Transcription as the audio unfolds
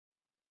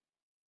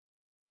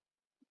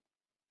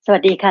สวั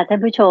สดีค่ะท่าน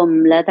ผู้ชม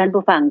และท่าน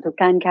ผู้ฟังทุก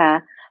ท่านค่ะ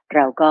เร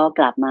าก็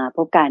กลับมาพ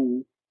บกัน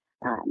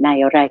ใน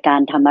รายการ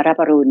ธรรมรับ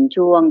อรุณ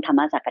ช่วงธรรม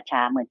สักช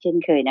าเหมือนเช่น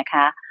เคยนะค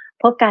ะ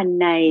พบกัน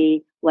ใน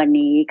วัน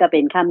นี้ก็เป็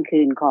นค่ำ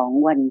คืนของ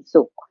วัน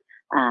ศุกร์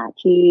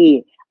ที่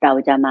เรา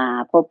จะมา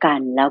พบกัน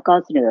แล้วก็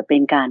เสนอเป็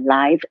นการไล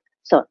ฟ์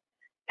สด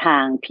ทา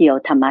ง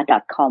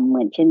purethama.com เห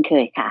มือนเช่นเค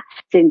ยค่ะ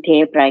ซึ่งเท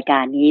ปรายกา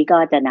รนี้ก็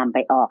จะนำไป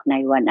ออกใน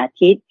วันอา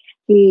ทิตย์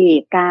ที่9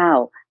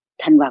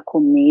ธันวาค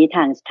มนี้ท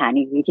างสถา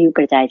นีวิทยุก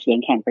ระจายเสียง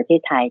แห่งประเท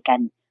ศไทยกัน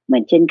เหมื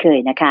อนเช่นเคย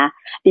นะคะ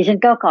ดิฉัน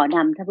ก็ขอน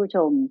ำท่านผู้ช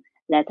ม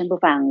และท่าน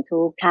ผู้ฟัง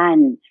ทุกท่าน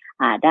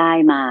ได้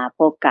มา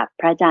พบกับ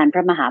พระอาจารย์พร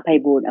ะมหาไพ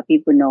บูลย์อภิ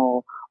ปุโน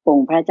อง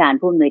ค์พระอาจารย์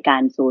ผู้อำนวยกา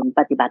รศูนย์ป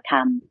ฏิบัติธร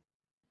รม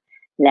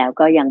แล้ว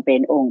ก็ยังเป็น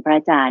องค์พระ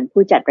อาจารย์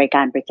ผู้จัดรายก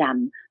ารประจ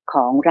ำข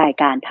องราย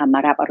การธรรม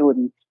รับอรุ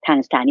ณทาง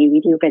สถานีวิ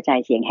ทยุกระจาย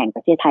เสียงแห่งป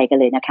ระเทศไทยกัน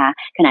เลยนะคะ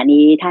ขณะ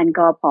นี้ท่าน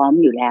ก็พร้อม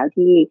อยู่แล้ว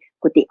ที่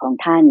กุฏิของ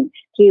ท่าน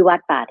ที่วัด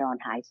ป่าดอน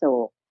หายโศ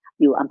ก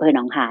อยู่อำเภอหน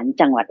องหาน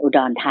จังหวัดอุด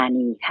รธา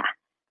นีค่ะ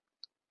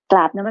กร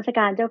าบนมัสก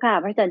ารเจ้าค่ะ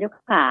พระอาจารย์เจ้า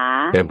ค่ะ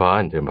เชิญพ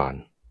รเชิญพร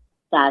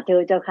สาธุ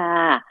เจ้าค่ะ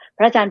พ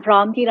ระอาจารย์พร้อ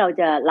มที่เรา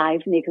จะไล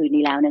ฟ์ในคืน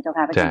นี้แล้วนะเจ้า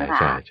ค่ะพระอาจารย์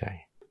ค่ะใช่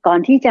ก่อน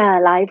ที่จะ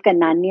ไลฟ์กัน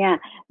นั้นเนี่ย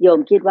โยม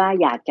คิดว่า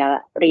อยากจะ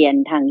เรียน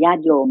ทางญา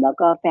ติโยมแล้ว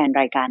ก็แฟน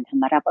รายการธร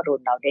รมรับอรุ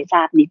ณเราได้ทร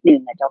าบนิดนึ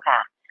งนะเจ้าค่ะ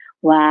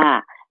ว่า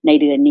ใน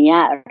เดือนนี้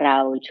เรา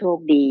โชค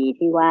ดี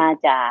ที่ว่า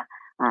จะ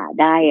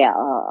ได้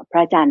พร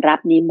ะอาจารย์รับ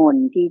นิมน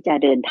ต์ที่จะ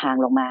เดินทาง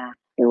ลงมา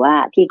หรือว่า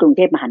ที่กรุงเ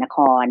ทพมหานค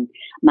ร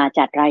มา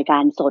จัดรายกา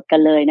รสดกั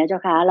นเลยนะเจ้า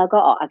ค่ะแล้วก็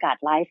ออกอากาศ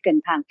ไลฟ์กัน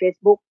ทาง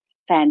Facebook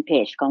แฟนเพ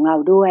จของเรา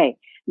ด้วย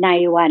ใน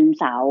วัน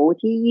เสาร์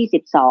ที่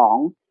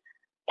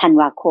22ธัน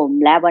วาคม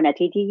และวันอา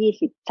ทิตย์ที่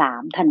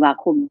23ธันวา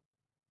คม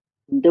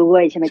ด้ว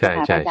ยใช่ไหมเจ้า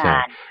ค่ะอาจา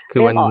รย์คื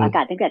อวันออกอาก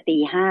าศตั้งแต่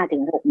 5:00 ถึ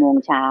ง 6:00 น.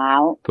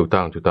ถูกต้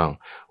อง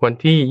วัน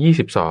ที่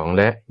22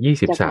และ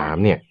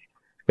23เนี่ย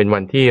เป็นวั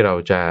นที่เรา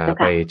จะ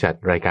ไปจัด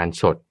รายการ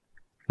สด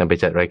นำไป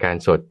จัดรายการ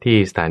สดที่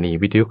สถานี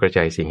วิทยุกระจ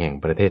ายเสียงแห่ง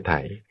ประเทศไท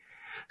ย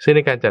ซึ่งใน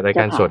การจัดราย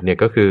การสดเนี่ย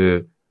ก็คือ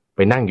ไป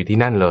นั่งอยู่ที่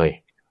นั่นเลย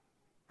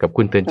กับ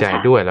คุณเตือนใจ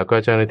ด้วยแล้วก็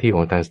เจ้าหน้าที่ข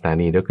องทางสถา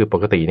นีก็คือป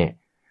กติเนี่ย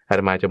อา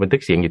ตมาจะบันทึ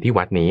กเสียงอยู่ที่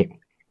วัดนี้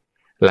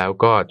แล้ว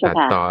ก็ตัด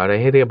ต่ออะไร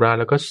ให้เรียบร้อย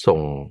แล้วก็ส่ง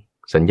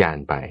สัญญาณ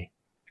ไป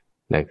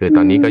นะคือต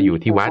อนนี้ก็อยู่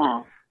ที่วัด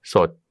ส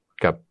ด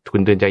กับคุ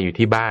ณเตือนใจอยู่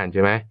ที่บ้านใ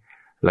ช่ไหม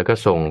แล้วก็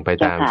ส่งไป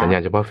ตามสัญญา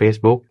ณเฉพาะ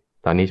Facebook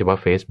ตอนนี้เฉพาะ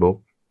Facebook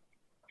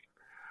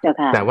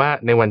แต่ว่า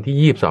ในวัน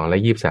ที่22และ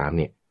23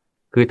เนี่ย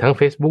คือทั้ง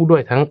Facebook ด้ว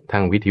ยทั้งทา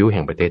งวิทยุแ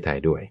ห่งประเทศไทย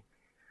ด้วย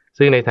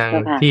ซึ่งในทาง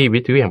ที่วิ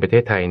ทยุแห่งประเท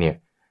ศไทยเนี่ย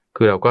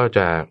คือเราก็จ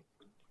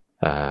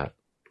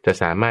ะ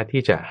สามารถ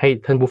ที่จะให้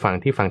ท่านผู้ฟัง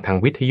ที่ฟังทาง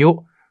วิทยุ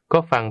ก็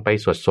ฟังไป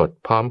สด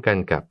ๆพร้อมกัน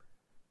กับ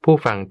ผู้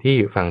ฟังที่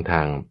ฟังท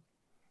าง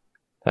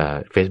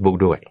Facebook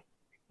ด้วย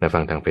นะฟั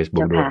งทาง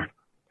Facebook ด้วย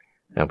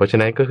เพราะฉะ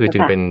นั้นก็คือจึ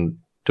งเป็น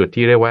จุด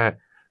ที่เรียกว่า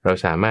เรา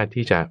สามารถ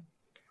ที่จะ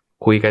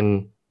คุยกัน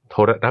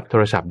รับโท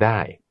รศัพท์ได้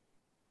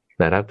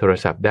รับโทร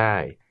ศัพท์ได้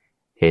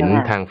เห็น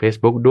ทาง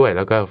Facebook ด้วยแ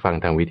ล้วก็ฟัง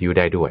ทางวิทยุ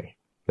ได้ด้วย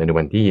ใน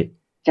วัน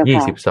ที่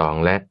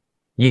22และ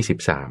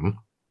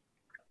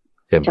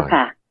23เช่นกั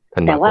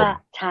นแต่ว่า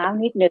เช้า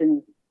นิดนึง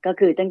ก็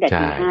คือตั้งแต่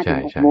 5:00 ถึ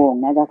ง 6:00 น.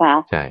นะเจ้าค่ะ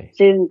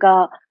ซึ่งก็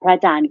พระอ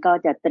าจารย์ก็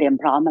จะเตรียม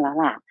พร้อมมาแล้ว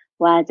ล่ะ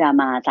ว่าจะ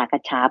มาสัก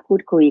ษาพู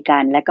ดคุยกั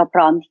นและก็พ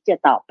ร้อมที่จะ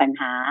ตอบปัญ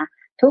หา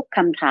ทุกค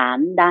ำถาม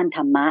ด้านธ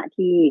รรมะ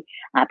ที่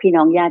พี่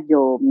น้องญาติโย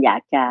มอยา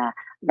กจะ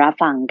รับ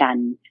ฟังกัน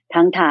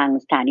ทั้งทาง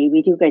สถานีวิ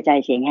ทยุกระจาย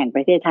เสียงแห่งป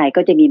ระเทศไทย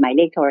ก็จะมีหมายเ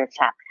ลขโทร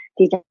ศัพท์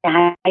ที่จะ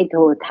ให้โท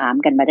รถาม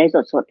กันมาได้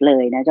สดๆเล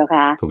ยนะเจ้า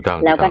ค่ะ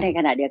แล้วก็ในข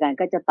ณะเดียวกัน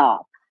ก็จะตอ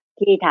บ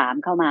ที่ถาม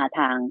เข้ามา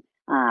ทาง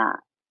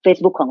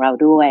Facebook ของเรา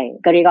ด้วย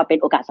ก็เรียกว่าเป็น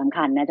โอกาสสำ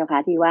คัญนะเจ้าค่ะ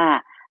ที่ว่า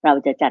เรา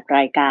จะจัดร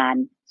ายการ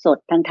สด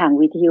ทั้งทาง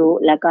วิทยุ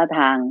และก็ท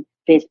าง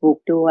Facebook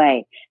ด้วย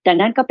ดัง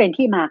นั้นก็เป็น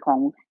ที่มาของ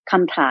ค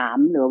ำถาม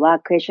หรือว่า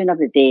question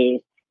of the day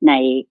ใน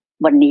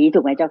วันนี้ถู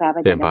กไหมเจ้าค่ะพร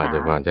ะอาจารย์เ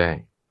ดี๋ยวใช่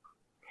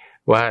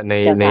ว่า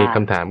ในค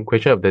ำถาม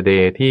question of the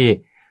day ที่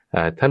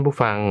ท่านผู้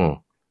ฟัง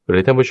หรื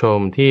อท่านผู้ชม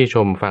ที่ช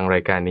มฟังร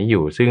ายการนี้อ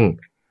ยู่ซึ่ง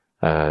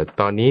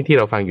ตอนนี้ที่เ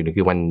ราฟังอยู่นี่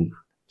คือวัน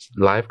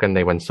ไลฟ์กันใน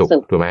วันศุกร์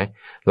ถูกไหม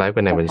ไลฟ์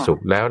กันในวันศุก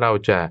ร์แล้วเรา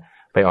จะ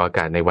ไปออกอาก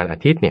าศในวันอา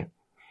ทิตย์เนี่ย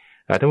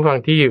ท่านผู้ฟัง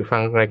ที่ฟั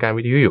งรายการ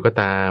วิทยุอยู่ก็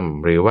ตาม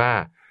หรือว่า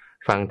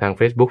ฟังทาง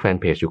Facebook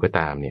Fanpage อยู่ก็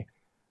ตามเนี่ย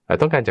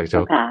ต้องการจะ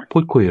พู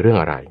ดคุยเรื่อง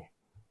อะไร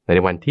ใน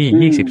วัน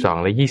ที่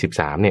22และ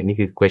23เนี่ยนี่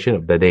คือ question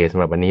of the day สำ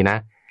หรับวันนี้นะ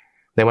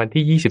ในวัน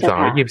ที่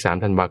22และ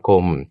23ธันวาค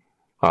ม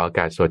ออกอาก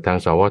าศสดทาง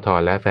สวท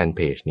และแฟนเ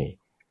พจนี่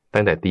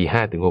ตั้งแต่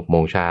 5:00 ถึง 6:00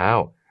 น.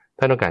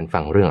ถ้าต้องการฟั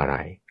งเรื่องอะไร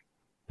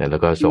แล้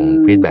วก็ส่ง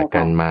ฟีดแบ็ก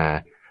กันมา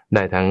ไ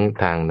ด้ทั้ง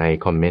ทางใน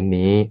คอมเมนต์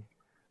นี้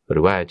หรื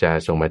อว่าจะ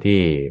ส่งมาที่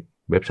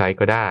เว็บไซต์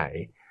ก็ได้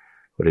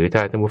หรือถ้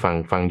าท่านผู้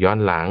ฟังย้อน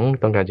หลัง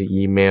ต้องการจะ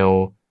อีเมล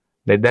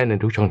ได้ใน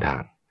ทุกช่องทา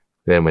ง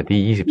ในวัน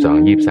ที่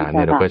22-23เ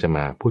นี่ยเราก็จะม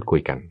าพูดคุ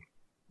ยกัน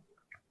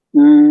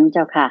เ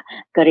จ้าค่ะ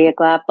ก็เรียก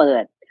ว่าเปิ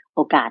ดโ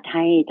อกาสใ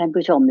ห้ท่าน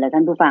ผู้ชมและท่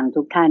านผู้ฟัง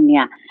ทุกท่านเ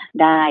นี่ย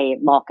ได้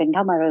บอกกันเข้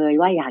ามาเลย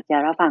ว่าอยากจะ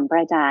รับฟังพร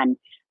ะอาจารย์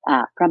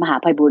พระมหา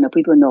ไพบูลย์อ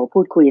ภิปุโนพู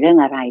ดคุยเรื่อง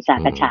อะไร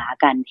สักษา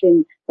กันซึ่ง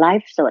ไล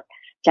ฟ์สด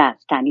จาก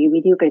สถานีวิ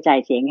ทยุกระจาย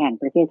เสียงแห่ง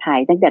ประเทศไทย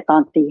ตั้งแต่ตอ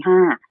น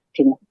 5:00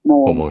 ถึง 6:00 น.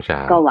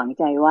ก็หวัง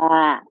ใจว่า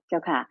เจ้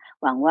าค่ะ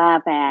หวังว่า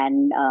แฟน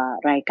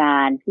รายกา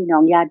รพี่น้อ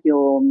งญาติโย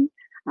ม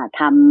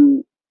ท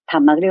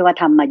ำมาเรียกว่า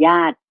ธรรมญ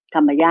าติ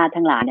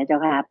ทั้งหลายนะเจ้า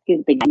ค่ะซึ่ง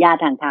เป็นญาติ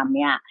ทางธรรมเ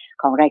นี่ย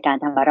ของรายการ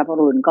ธรรมรับอ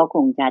รุณก็ค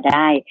งจะไ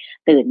ด้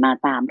ตื่นมา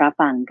ตามรับ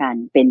ฟังกัน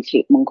เป็นสิ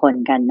ริมงคล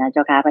กันนะเ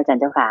จ้าค่ะพระอาจาร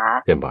ย์เจ้าค่ะ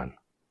เยี่ยมบอล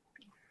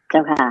เจ้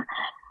าค่ะ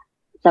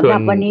สำหรับ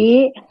วันนี้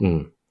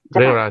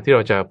เรื่องราวที่เร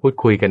าจะพูด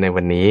คุยกันใน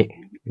วันนี้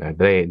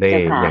ได้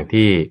อย่าง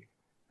ที่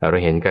เรา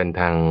เห็นกัน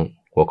ทาง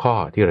หัวข้อ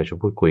ที่เราจะ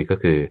พูดคุยก็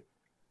คือ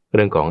เ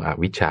รื่องของอ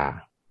วิชชา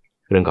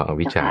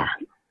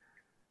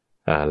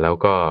แล้ว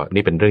ก็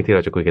นี่เป็นเรื่องที่เร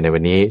าจะคุยกันในวั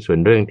นนี้ส่วน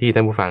เรื่องที่ท่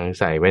านผู้ฟัง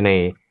ใส่ไว้ใน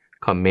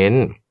คอมเมน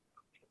ต์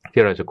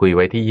ที่เราจะคุยไ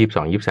ว้ที่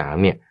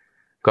22-23เนี่ย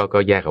ก็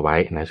แยกเอาไว้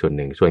นะส่วนห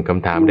นึ่งส่วนค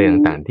ำถามเรื่อง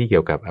ต่างๆที่เกี่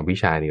ยวกับอวิช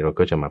ชานี่เรา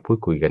ก็จะมาพูด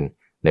คุยกัน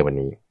ในวัน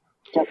นี้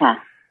เจ้า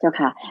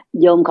ค่ะ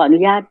โยมขออนุ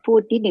ญาตพู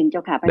ดนิดหนึ่งเจ้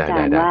าค่ะพระอาจ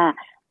ารย์ว่า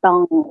ต้อง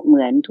เห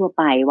มือนทั่ว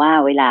ไปว่า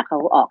เวลาเขา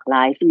ออกไล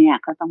ฟ์เนี่ย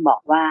เขาต้องบอ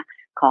กว่า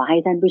ขอให้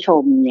ท่านผู้ช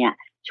มเนี่ย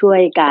ช่ว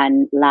ยกัน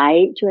ไล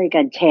ค์ช่วย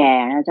กันแช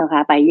ร์นะเจ้าค่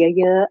ะไป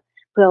เยอะ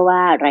ๆเพื่อว่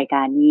ารายก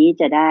ารนี้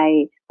จะได้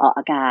ออก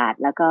อากาศ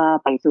แล้วก็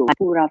ไปสู่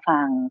ผู้รับ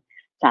ฟัง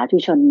สาธุ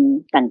ชน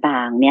ต่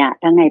างๆเนี่ย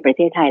ทั้งในประเ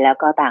ทศไทยแล้ว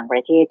ก็ต่างปร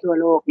ะเทศทั่ว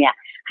โลกเนี่ย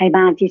ให้ม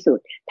ากที่สุด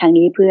ทั้ง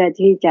นี้เพื่อ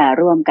ที่จะ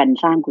ร่วมกัน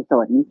สร้างกุศ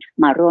ล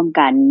มาร่วม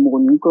กันหมุ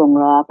นกลง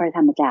ล้อพระธ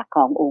รรมจักรข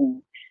ององค์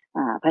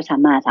พระสัม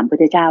มาสัมพุท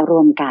ธเจ้าร่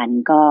วมกัน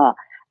ก็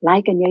ไล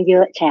ค์กันเยอ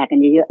ะๆแชร์กัน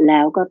เยอะๆแล้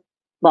วก็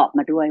บอกม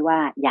าด้วยว่า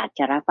อยากจ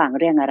ะรับฟัง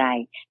เรื่องอะไร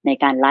ใน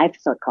การไลฟ์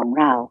สดของ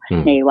เรา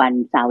ในวัน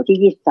เสาร์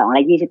ที่22แล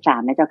ะ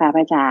23นะเจ้าค่ะพ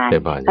ระอาจารย์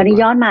คราวนี้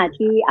ย้อนมา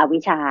ที่อวิ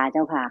ชชาเ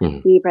จ้าค่ะ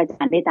ที่พระอาจ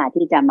ารย์ได้ตา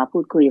ที่จะมาพู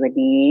ดคุยวัน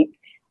นี้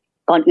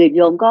ก่อนอื่นโ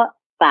ยมก็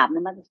กราบน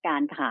มัสกา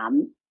รถาม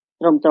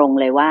ตรงๆ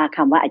เลยว่าค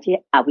ำว่า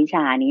อวิชช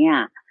าเนี่ย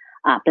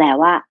แปล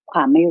ว่าคว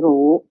ามไม่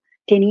รู้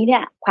ทีนี้เนี่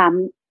ย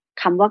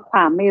คำว่าคว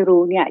ามไม่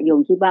รู้เนี่ยโย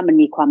มคิดว่ามัน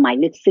มีความหมาย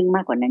ลึกซึ้งม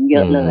ากกว่านั้นเย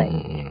อะเลย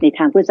ในท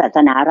างพุทธศาส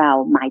นาเรา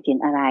หมายถึง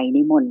อะไร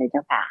นิมนต์เลยเจ้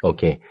าค่ะโอ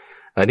เค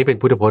อันนี้เป็น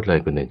พุทธพจน์เลย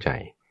คุณเดินใจ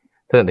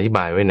ท่านอธิบ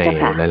ายไว้ใน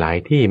หลาย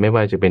ๆที่ไม่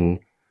ว่าจะเป็น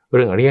เ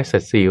รื่องอริยสั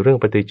จสี่เรื่อง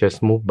ปฏิจจส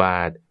มุปบา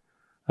ท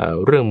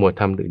เรื่องหมวด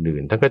ธรรมอื่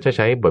นๆท่านก็จะใ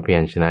ช้บทพ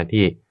ยัญชนะ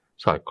ที่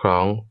สอดคล้อ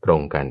งตร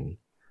งกัน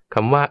ค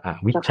ำว่าอ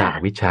วิชชา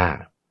วิชา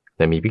แ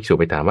ต่มีภิกษุ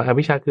ไปถามว่าอ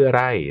วิชชาคืออะไ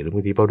รหรือบา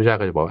งทีพระพุทธเจ้า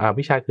ก็จะบอกอ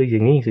วิชชาคืออย่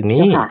างนี้สิ่ง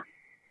นี้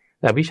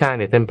อวิชชาเ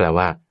นี่ยท่านแปล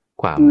ว่า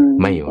ความ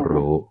ไม่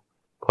รู้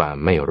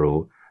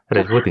เร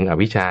าพูดถึงอ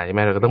วิชชาใช่ไหม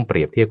เราก็ต้องเป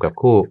รียบเทียบกับ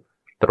คู่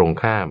ตรง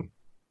ข้าม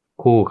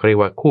คู่เขาเรีย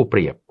กว่าคู่เป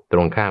รียบตร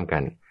งข้ามกั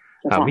น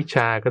อวิชช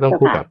าก็ต้อง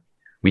คู่กับ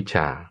วิช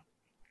า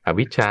อ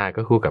วิชชา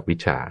ก็คู่กับวิ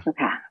ชา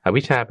อ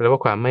วิชชาแปลว่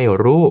าความไม่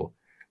รู้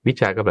วิ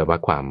ชาก็แปลว่า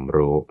ความ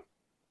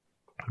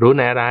รู้ใ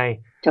นอะไร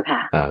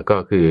ก็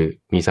คือ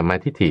มีสัมมา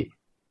ทิฏฐิ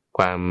ค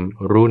วาม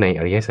รู้ใน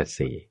อริยสัจ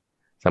สี่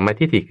สัมมา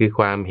ทิฏฐิคือ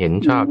ความเห็น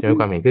ชอบใช่ไหม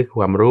ความเห็นคือ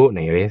ความรู้ใน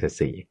อริยสัจ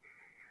สี่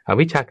อ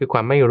วิชชาคือคว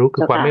ามไม่รู้คื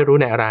อความไม่รู้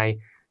ในอะไร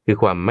คือ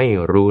ความไม่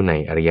รู้ใน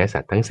อริยสั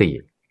จทั้งสี่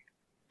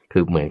คื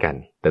อเหมือนกัน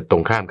แต่ตร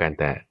งข้ามกัน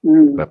แต่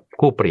แบบ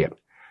คู่เปรียบ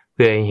เ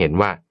พื่อให้เห็น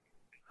ว่า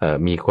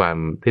มีความ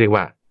ที่เรียก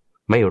ว่า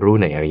ไม่รู้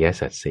ในอริย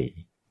สัจสี่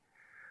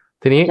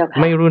ทีนี้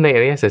ไม่รู้ในอ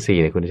ริยสัจสี่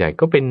เนี่ยคุณใจ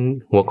ก็เป็น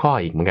หัวข้อ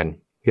อีกเหมือนกัน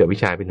คืออวิช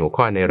ชาเป็นหัว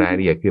ข้อในราย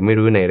ละเอียดคือไม่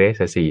รู้ในอริย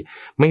สัจสี่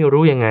ไม่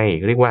รู้ยังไง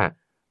เรียกว่า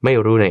ไม่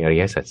รู้ในอริ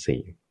ยสัจ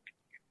สี่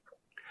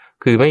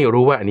คือไม่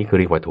รู้ว่าอันนี้คือ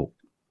เรียกว่าถูก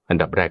อัน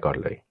ดับแรกก่อน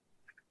เลย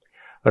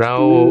เรา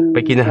ไป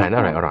กินอาหารอ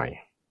ร่อย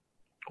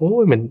ๆโอ้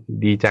ยมัน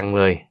ดีจังเ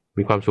ลย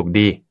มีความสุข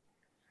ดี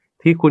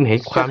ที่คุณเห็น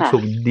ความสุ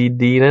ข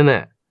ดีๆนั่นน่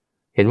ะ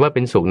เห็นว่าเ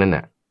ป็นสุขนั่น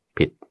น่ะ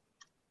ผิด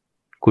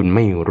คุณไ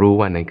ม่รู้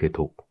ว่านั่นคือ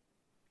ทุกข์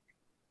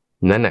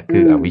นั่นน่ะคื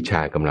ออวิชช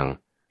ากำลัง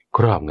ค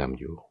รอบงำ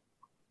อยู่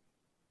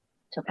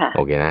โ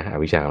อเคนะอ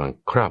วิชชากำลัง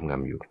ครอบง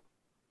ำอยู่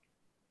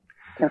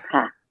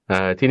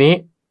ทีนี้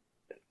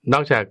น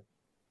อกจาก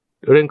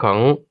เรื่องของ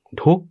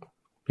ทุกข์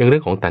ยังเรื่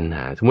องของตัณห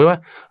าสมมติว่า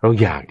เรา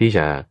อยากที่จ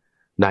ะ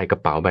ได้กร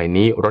ะเป๋าใบ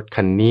นี้รถ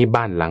คันนี้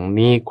บ้านหลัง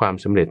นี้ความ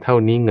สำเร็จเท่า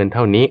นี้เงินเ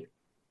ท่านี้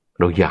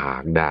เราอยา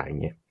กได้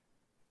เงี้ย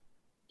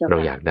เรา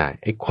อยากได้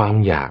ไอ้ความ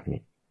อยาก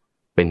นี่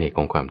เป็นเหตุข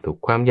องความทุกข์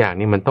ความอยาก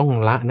นี่มันต้อง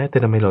ละนะแต่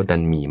ทำไมเราดั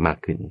นมีมาก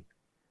ขึ้น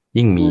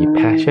ยิ่งมี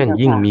passion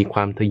ยิ่งมีคว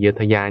ามทะเยอ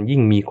ทะยานยิ่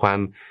งมีความ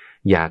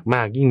อยากม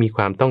ากยิ่งมีค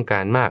วามต้องกา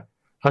รมาก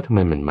ทำไม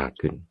มันมาก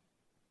ขึ้น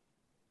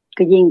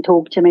ก็ยิ่งทุ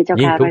กข์ใช่ไหมเจ้าค่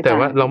ะยิ่งทุกข์แต่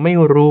ว่าเราไม่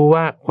รู้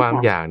ว่าความ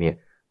อยากเนี่ย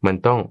มัน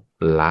ต้อง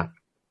ละ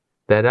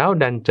แต่เรา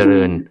ดันเจ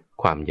ริญ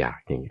ความอยาก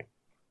อย่างเงี้ย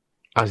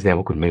แสดง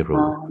ว่าคุณไม่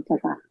รู้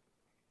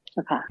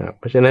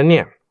เพราะฉะนั้นเ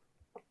นี่ย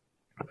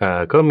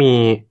ก็มี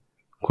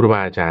ครูบ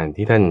าอาจารย์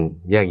ที่ท่าน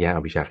แยกแยะอ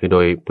วิชชาคือโด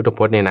ยพุทธพ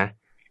จน์เนี่ยนะ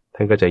ท่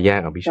านก็จะแยก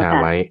อวิชชา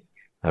ไว้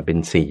เป็น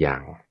4อย่า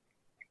ง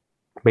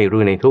ไม่รู้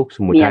ในทุกข์ส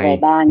มุทัย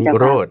นิ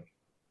โรธ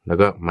แล้ว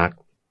ก็มรรค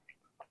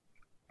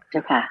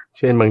เ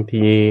ช่นบาง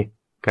ที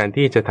การ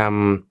ที่จะท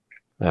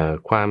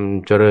ำความ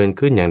เจริญ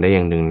ขึ้นอย่างใดอ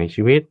ย่างหนึ่งใน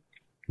ชีวิต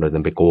เราดั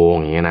นไปโกง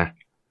อย่างเงี้ยนะ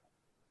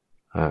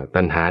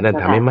ตัณหาดัน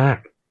ทำให้มาก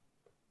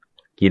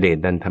กิเลส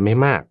ดันทำให้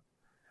มาก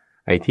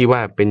ไอ้ที่ว่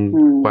าเป็น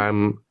ความ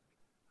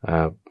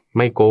ไ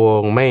ม่โก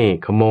งไม่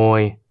ขโม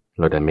ย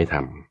เราดันไม่ท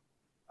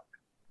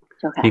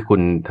ำที่คุ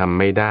ณทำ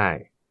ไม่ได้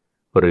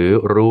หรือ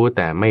รู้แ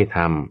ต่ไม่ท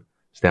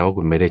ำแสดงว่า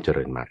คุณไม่ได้เจ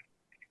ริญมรรค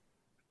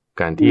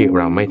การที่เ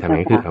ราไม่ทำ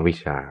นั้นคืออวิช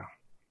ชา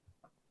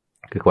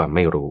คือความไ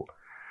ม่รู้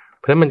เ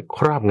พราะฉะนั้นมันค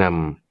รอบง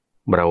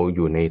ำเราอ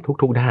ยู่ใน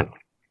ทุกๆด้าน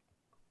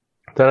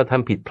ถ้าเราท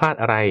ำผิดพลาด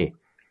อะไร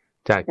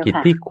จากกิจ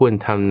ที่ควร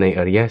ทำในอ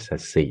ริยสั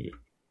จสี่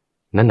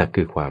นั่นแหละ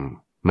คือความ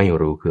ไม่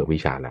รู้คืออวิ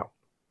ชชาแล้ว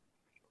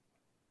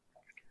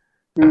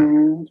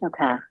เจ้า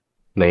ค่ะ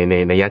ใน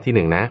นัยที่ห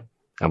นึ่งนะ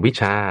อวิช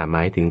ชาหม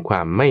ายถึงคว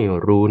ามไม่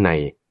รู้ใน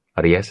อ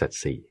ริยสัจ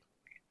สี่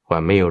ควา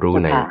มไม่รู้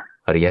ใน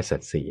อริยสั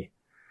จสี่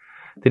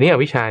ทีนี้อ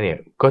วิชชาเนี่ย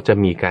ก็จะ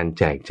มีการ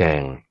แจกแจ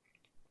ง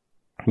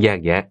แยก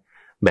แยะ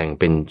แบ่ง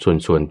เป็น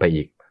ส่วนๆไป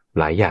อีก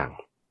หลายอย่าง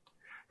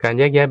การ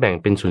แยกแยะแบ่ง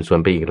เป็นส่วน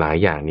ๆไปอีกหลาย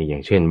อย่างนี่อย่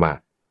างเช่นว่า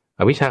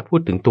อวิชชาพูด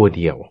ถึงตัว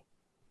เดียว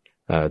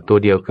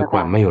คือคว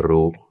ามไม่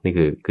รู้นี่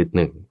คือห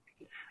นึ่ง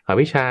อ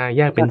วิชชาแ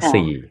ยกเป็น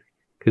สี่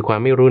คือความ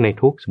ไม่รู้ใน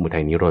ทุกข์สมุทั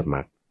ยนิโรธมร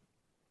รค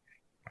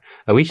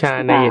อวิชชา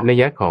ในนัย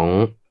ยะของ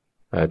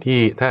ที่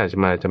ถ้า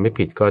จะไม่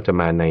ผิดก็จะ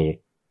มาใน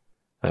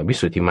วิ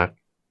สุทธิมรรค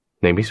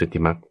ในวิสุทธิ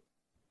มรรค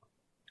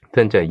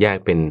ท่านจะแยก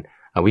เป็น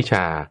อวิชช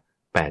า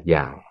8อ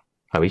ย่าง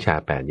อวิชชา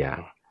8อย่าง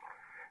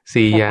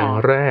4อย่าง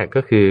แรก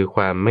ก็คือค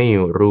วามไม่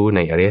รู้ใน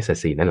อริยสัจ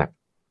สี่นั่นแหละ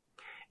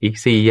อีก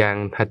4อย่าง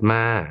ถัดม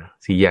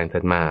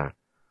า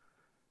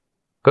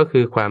ก็คื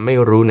อความไม่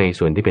รู้ใน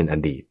ส่วนที่เป็นอ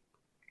ดีต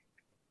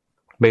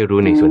ไม่รู้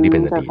ในส่วนที่เป็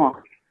นอดีต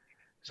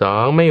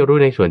2ไม่รู้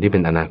ในส่วนที่เป็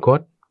นอนาคต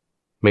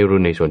ไม่รู้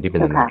ในส่วนที่เป็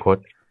นอนาคต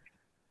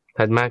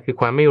ถัดมาคือ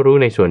ความไม่รู้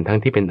ในส่วนทั้ง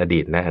ที่เป็นอดี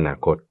ตและอนา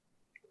คต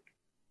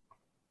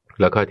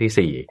แล้วข้อ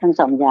ที่4ทั้ง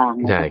2อย่าง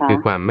ใช่คือ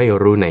ความไม่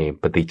รู้ใน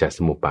ปฏิจจส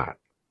มุปบาท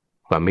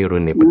ความไม่รู้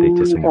ในปฏิจ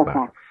จสมุปบาท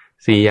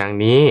4อย่าง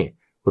นี้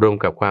รวม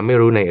กับความไม่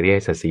รู้ในอริย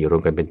สัจสี่รว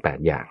มกันเป็น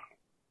8อย่าง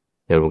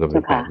รวมกันเป็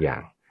น8อย่า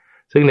ง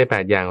ซึ่งใน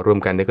8อย่างรวม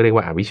กันเนี่ยก็เรียก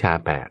ว่าอวิชชา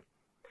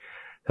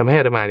8ทำให้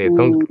อาตมาเนี่ย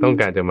ต้อง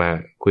การจะมา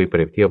คุยเป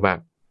รียบเทียบว่า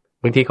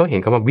บางทีเขาเห็น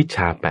คำว่าวิช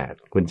า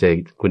8คุณใ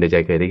จ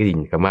เคยได้ยิน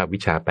คำว่าวิ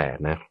ชา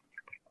8นะ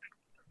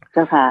เ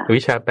จ้าค่ะ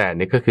วิชา8เ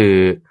นี่ยก็คือ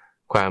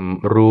ความ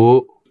รู้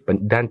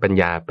ด้านปัญ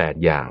ญา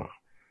8อย่าง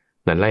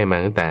นั่นไล่มา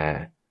ตั้งแต่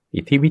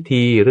อิทธิวิ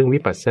ธีเรื่องวิ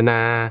ปัสสนา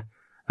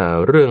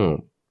เรื่อง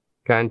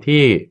การ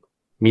ที่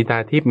มีตา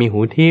ทิพย์มีหู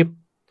ทิพย์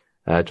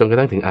จนกระ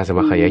ทั่งถึงอาส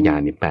วัคยญา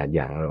ณนี่8อ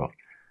ย่างแล้ว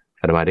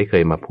อาตมาได้เค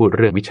ยมาพูดเ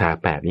รื่องวิชา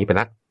8นี้ไป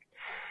ละ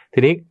ที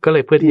นี้ก็เล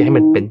ยเพื่อที่จะให้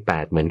มันเป็น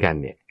8เหมือนกัน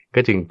เนี่ยก็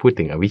จึงพูด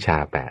ถึงอวิชชา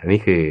8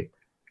นี่คือ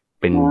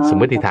เป็นสม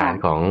มติฐาน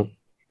ของ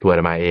ตัวอา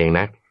ตมาเอง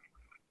นะ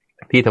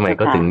ที่ทำไม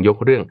ก็ถึงยก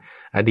เรื่อง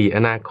อดีต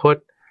อนาคต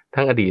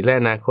ทั้งอดีตและ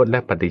อนาคตและ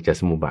ปฏิจจ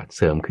สมุปบาทเ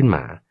สริมขึ้นม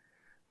า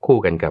คู่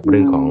กันกับเรื่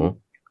องของ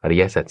อริ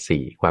ยสัจ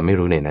สี่ความไม่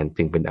รู้ในนั้น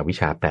จึงเป็นอวิช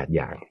ชา8อ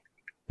ย่าง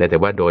แต่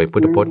ว่าโดยพุ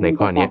ทธพจน์ใน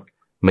ข้อนี้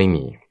ไม่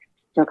มี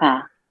เจ้าค่ะ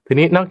ที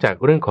นี้นอกจาก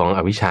เรื่องของอ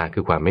วิชชาคื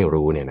อความไม่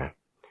รู้เนี่ยนะ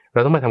เรา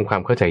ต้องมาทำควา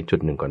มเข้าใจจุด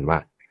หนึ่งก่อนว่า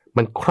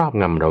มันครอบ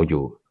งำเราอ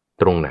ยู่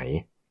ตรงไหน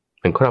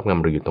มันครอบง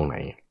ำเราอยู่ตรงไหน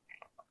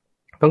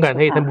ต้องการใ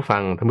ห้ท่านผู้ฟั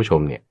งท่านผู้ช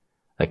มเนี่ย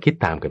คิด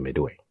ตามกันไป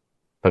ด้วย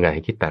ต้องการใ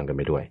ห้คิดตามกันไ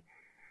ปด้วย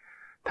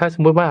ถ้าส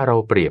มมติว่าเรา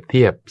เปรียบเ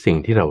ทียบสิ่ง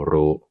ที่เรา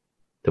รู้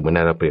สมมติ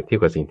ว่าเราเปรียบเทียบ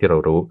กับสิ่งที่เรา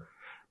รู้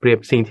เปรียบ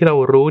สิ่งที่เรา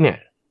รู้เนี่ย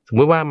สมม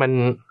ติว่ามัน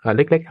เ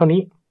ล็กๆเท่านี้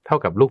เท่า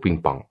กับลูกปิง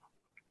ปอง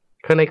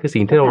ข้างในคือ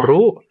สิ่งที่เรา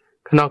รู้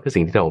ข้างนอกคือ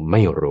สิ่งที่เราไ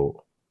ม่รู้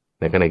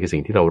ในข้างในคือสิ่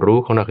งที่เรารู้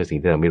ข้างนอกคือสิ่ง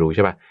ที่เราไม่รู้ใ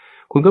ช่ป่ะ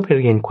คุณก็ไป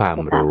เรียนความ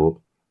รู้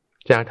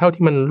จากเท่า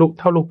ที่มัน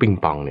เท่าลูกปิง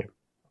ปองเนี่ย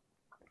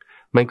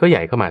มันก็ให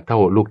ญ่เข้ามาเท่า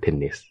ลูกเทน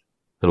นิส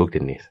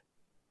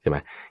ใช่ไหม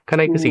ข้างใ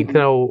นคือสิ่งที่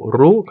เรา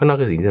รู้ข้างนอก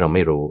คือสิ่งที่เราไ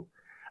ม่รู้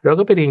เรา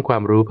ก็ไปเรียนควา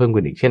มรู้เพิ่ม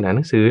ขึ้นอีกเช่นอ่านห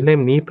นังสือเล่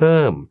มนี้เ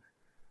พิ่ม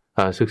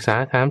ศึกษา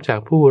ถามจาก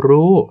ผู้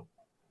รู้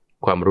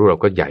ความรู้เรา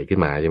ก็ใหญ่ขึ้น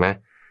มาใช่ไหม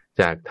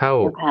จากเท่า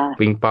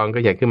ปิงปองก็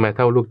ใหญ่ขึ้นมาเ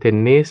ท่าลูกเทน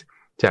นิส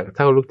จากเ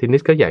ท่าลูกเทนนิ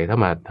สก็ใหญ่เข้า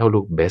มาเท่าลู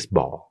กเบสบ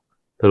อล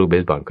ถ้าลูกเบ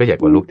สบอลก็ใหญ่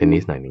กว่าลูกเทนนิ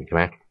สหน่อยนึงใช่ไห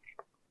ม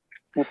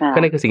ข้า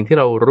งในคือสิ่งที่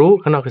เรารู้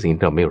ข้างนอกคือสิ่ง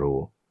ที่เราไม่รู้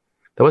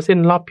แต่ว่าเส้น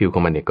รอบผิวขอ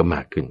งมันเนี่ยก็ม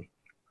ากขึ้น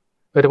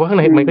แต่ว่าข้างใ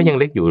นมันก็ยัง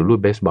เล็กอยู่ลูก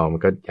เบสบอลมั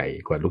นก็ใหญ่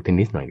กว่าลูกเทน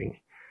นิสหน่อยนึง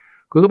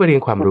คุณก็ไปเรีย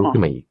นความรู้ขึ้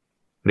นมาอีก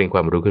เรียนคว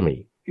ามรู้ขึ้นมา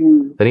อีก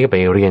ตอนนี้ก็ไป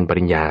เรียนป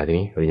ริญญาที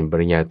นี้เรียนป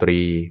ริญญาตรี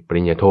ป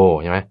ริญญาโท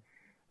ใช่ไหม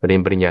เรีย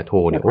นปริญญาโท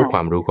เนี่ยโอ้คว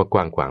ามรู้ก็ก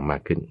ว้างขวางมา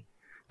กขึ้น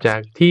จาก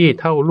ที่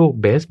เท่าลูก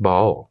เบสบอ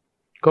ล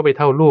ก็ไปเ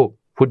ท่าลูก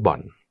ฟุตบอล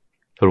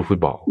เท่าลูกฟุต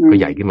บอลก็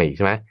ใหญ่ขึ้นมาอีกใ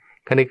ช่ไหม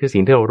ข้างในคือสิ่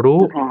งที่เรารู้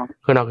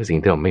ข้างนอกคือสิ่ง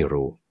ที่เราไม่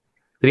รู้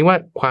ทีนี้ว่า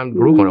ความ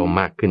รู้ของเรา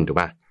มากขึ้นถูก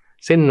ป่ะ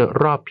เส้น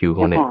รอบผิวข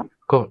องเนี่ย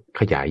ก็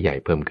ขยายใหญ่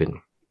เพิ่มขึ้น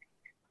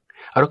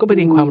เราก็ไปเ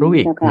รียนความรู้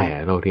อีกแหม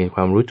เราเรียนค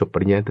วามรู้จบป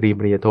ริญญาตรีป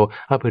ริญญาโท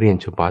เอาไปเรียน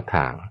เฉพาะท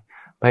าง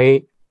ไ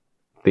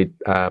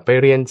ป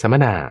เรียนสัมม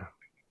นา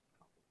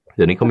เ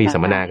ดี๋ยวนี้เขามีสั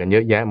มมนากันเยอ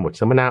ะแยะหมด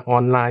สัมมนาออ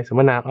นไลน์สัม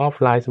มนาออฟ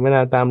ไลน์สัมมนา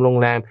ตามโรง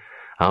แรม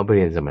เอาไปเ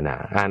รียนสัมมนา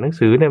อ่านหนัง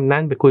สือเล่มนั้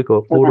นไปคุยกับ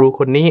กูรู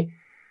คนนี้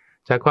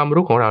จากความ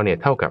รู้ของเราเนี่ย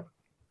เท่ากับ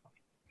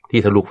ที่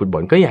เท่าลูกฟุตบอ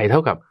ลก็ใหญ่เท่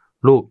ากับ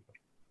ลูก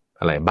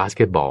อะไรบาสเก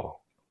ตบอล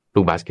ลู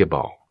กบาสเกตบ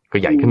อลก็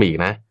ใหญ่ขึ้นมาอีก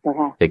นะ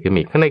ใหญ่ขึ้นมา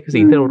อีกข้างในคือ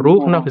สิ่งที่เรารู้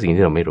ข้างนอกคือสิ่ง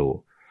ที่เราไม่รู้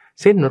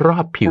เส้นรอ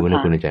บผิวนะ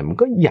คุณใจมัน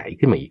ก็ใหญ่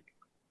ขึ้นมาอีก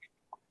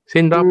เ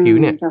ส้นรอบผิว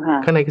เนี่ย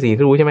ข้างในคือสิ่ง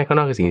ที่รู้ใช่ไหมข้าง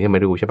นอกคือสิ่งที่ไ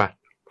ม่รู้ใช่ปะ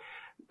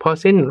พอ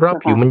เส้นรอบ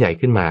ผิวมันใหญ่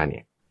ขึ้นมาเนี่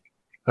ย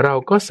เรา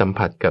ก็สัม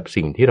ผัสกับ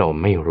สิ่งที่เรา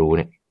ไม่รู้เ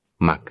นี่ย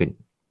มากขึ้น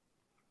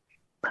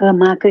เพิ่ม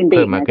มากขึ้น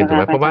ถูกไ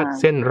หมเพราะว่า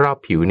เส้นรอบ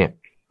ผิวเนี่ย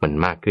มัน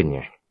มากขึ้นไ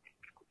ง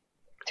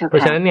เพรา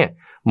ะฉะนั้นเนี่ย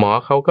หมอ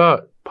เขาก็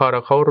พอ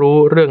เขารู้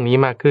เรื่องนี้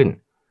มากขึ้น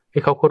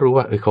เขาก็รู้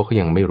ว่าเขาก็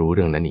ยังไม่รู้เ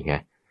รื่องนั้นอีกไง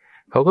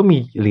เขาก็มี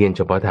เรียนเ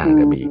ฉพาะทาง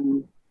กันอีก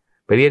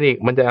ไปเรียนอีก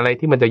มันจะอะไร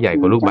ที่มันจะใหญ่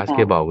กว่าลูกบาสเก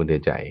ตบอลคุณเตื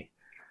อนใจ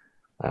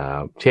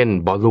เช่น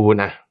บอลลู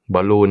นบ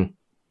อล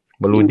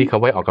ลูนที่เขา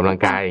ไว้ออกกำลัง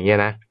กายอย่างเงี้ย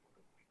นะ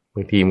บ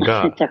างทีมก็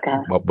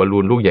บอลลู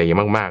นลูกใหญ่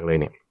มากๆเลย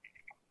เนี่ย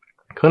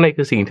ข้างใน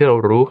คือสิ่งที่เรา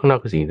รู้ข้างนอก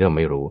คือสิ่งที่เรา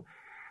ไม่รู้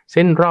เ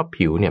ส้นรอบ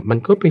ผิวเนี่ยมัน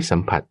ก็ไปสั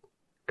มผัส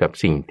กับ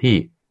สิ่งที่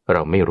เร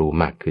าไม่รู้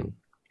มากขึ้น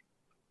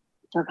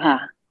เจ้าค่ะ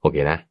โอเค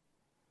นะ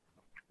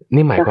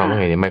นี่หมายความว่า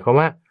ไงเนี่ยหมายความ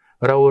ว่า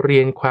เราเรี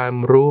ยนความ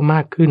รู้ม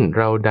ากขึ้น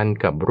เราดัน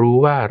กับรู้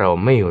ว่าเรา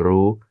ไม่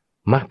รู้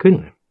มากขึ้น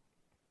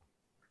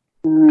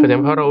ก็แต่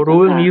พอเรารู้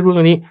เรื่องนี้รู้เ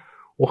รื่องนี้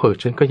โอ้โห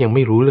ฉันก็ยังไ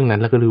ม่รู้เรื่องนั้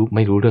นแล้วก็ไ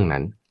ม่รู้เรื่อง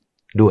นั้น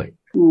ด้วย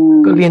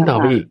ก็เรียนต่อ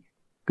ไปอีก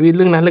เรียนเ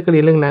รื่องนั้นแล้วก็เรี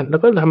ยนเรื่องนั้นแล้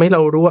วก็ทำให้เร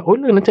ารู้ว่าโอ้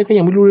เรื่องนั้นฉันก็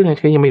ยังไม่รู้เรื่องนั้น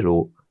ฉันยังไม่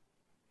รู้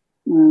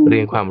เรี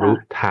ยนความรู้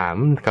ถาม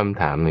ค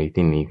ำถามใน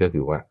ที่นี้ก็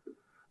คือว่า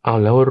เอา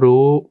แล้ว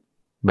รู้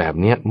แบบ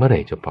เนี้ยเมื่อไหร่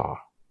จะพอ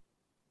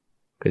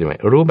เข้าใจไหม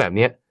รู้แบบเ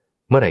นี้ย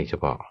เมื่อไหร่จะ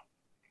พอ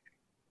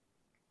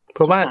เพ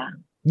ราะว่า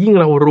ยิ่ง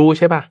เรารู้ใ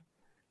ช่ป่ะ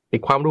ไอ้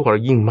ความรู้ของเร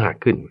ายิ่งมาก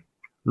ขึ้น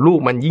ลูก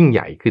มันยิ่งให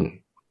ญ่ขึ้น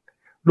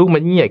ลูกมั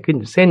นยิ่งใหญ่ขึ้น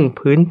เส้น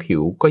พื้นผิ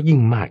วก็ยิ่ง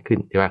มากขึ้น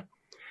ใช่ป่ะ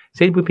เ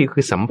ส้นพื้นผิวคื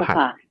อสัมผัส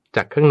จ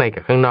ากข้างใน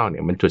กับข้างนอกเนี่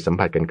ยมันจุดสัม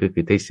ผัสกันคือ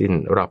ที่เส้น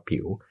รอบผิ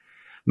ว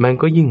มัน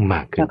ก็ยิ่งม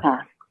ากขึ้น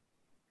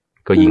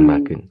ก็ยิ่งมา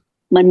กขึ้น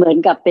มันเหมือน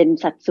กับเป็น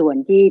สัดส่วน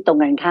ที่ตรง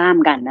กันข้าม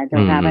กันนะเจ้า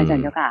ค่ะพระอาจาร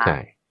ย์เจ้าค่ะใช่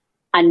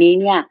อันนี้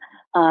เนี่ย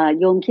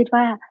โยมคิด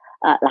ว่า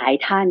หลาย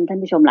ท่าน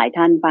ผู้ชมหลาย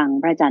ท่านฟัง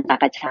พระอาจารย์ตา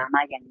กชาม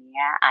าอย่าง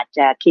นี้อาจจ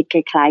ะคิดค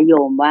ล้ายๆโย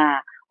มว่า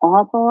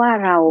เพราะว่า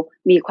เรา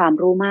มีความ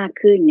รู้มาก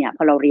ขึ้นเนี่ยพ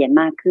อเราเรียน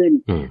มากขึ้น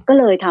ก็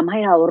เลยทำให้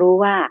เรารู้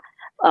ว่า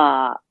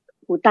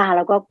หูตาเ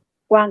ราก็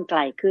กว้างไกล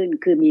ขึ้น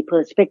คือมี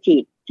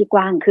perspective ที่ก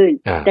ว้างขึ้น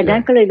ดังนั้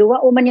นก็เลยรู้ว่า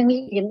มันยังมี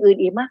อย่างอื่น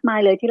อีกมากมาย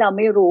เลยที่เราไ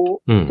ม่รู้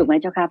ถูกไหม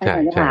เจ้าค่ะพระอาจ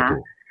ารย์เจ้าค่ะ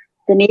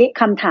ทีนี้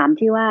คำถาม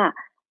ที่ว่า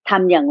ท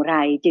ำอย่างไร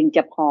จึงจ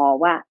ะพอ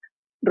ว่า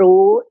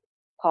รู้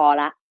พอ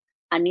ละ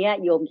อันนี้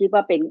โยมคิดว่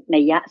าเป็น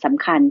นัยยะส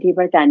ำคัญที่พ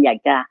ระอาจารย์อยาก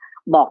จะ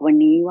บอกวัน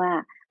นี้ว่า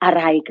อะไ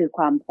รคือค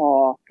วามพอ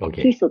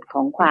ที่สุดข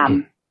องความ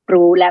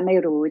รู้และไม่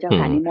รู้เจ้า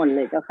ค่ะนิมนต์เ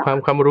ลยเจ้าค่ะ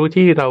ความรู้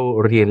ที่เรา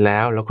เรียนแล้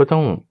วเราก็ต้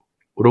อง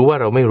รู้ว่า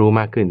เราไม่รู้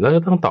มากขึ้นแล้วก็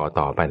ต้อง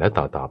ต่อไปแล้ว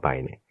ต่อไป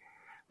เนี่ย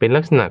เป็น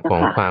ลักษณะขอ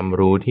งความ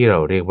รู้ที่เรา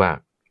เรียกว่า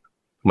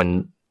มัน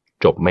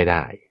จบไม่ไ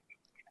ด้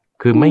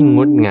คือไม่ง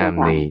ดงาม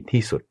ใน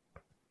ที่สุด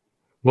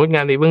งดง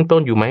ามในเบื้องต้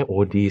นอยู่ไหมโอ้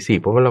ดีสิ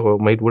เพราะว่าเรา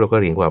ไม่รู้เราก็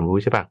เรียนความรู้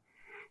ใช่ปะ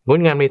งด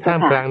งามในท่าม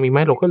กลางมีไหม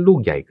เราก็ลูก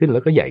ใหญ่ขึ้นแล้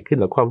วก็ใหญ่ขึ้น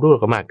แล้วความรู้เร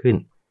าก็มากขึ้น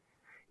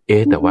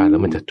แต่ว่าแล้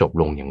วมันจะจบ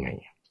ลงยังไง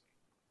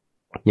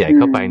ใหญ่เ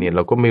ข้าไปเนี่ยเร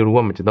าก็ไม่รู้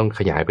ว่ามันจะต้องข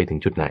ยายไปถึง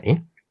จุดไหน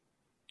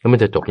แล้วมัน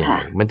จะจบยังไง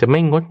มันจะไม่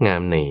งดงา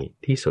มใน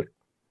ที่สุด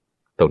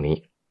ตรงนี้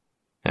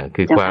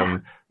คือความ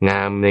ง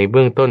ามในเ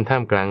บื้องต้นท่า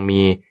มกลาง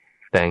มี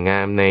แต่งา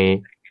มใน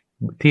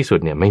ที่สุด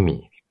เนี่ยไม่มี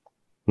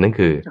นั่น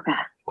คือ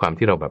ความ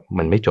ที่เราแบบ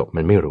มันไม่จบ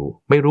มันไม่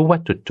รู้ว่า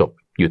จุดจบ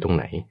อยู่ตรงไ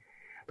หน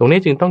ตรงนี้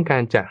จึงต้องกา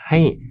รจะให้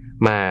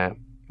มา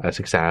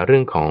ศึกษาเรื่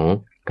องของ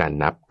การ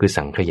นับคือ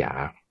สังขยา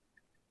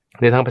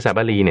ในทางภาษาบ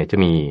าลีเนี่ยจะ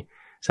มี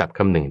ศัพท์ค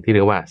ำหนึ่งที่เ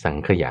รียกว่าสัง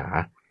ขยา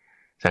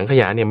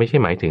เนี่ยไม่ใช่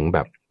หมายถึงแบ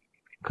บ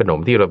ขนม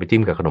ที่เราไปจิ้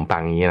มกับขนมปั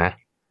งอย่างนี้นะ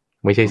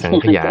ไม่ใช่สัง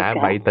ขยา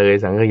ใบเตย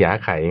สังขยา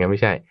ไข่ไงไ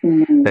ม่ใช่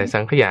แต่สั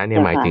งขยาเนี่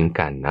ยหมายถึง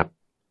การนับ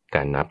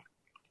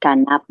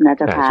นะเ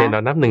จ้าค่ะเช่นเร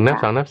านับ1นับ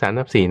2นับ3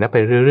นับ4นับไป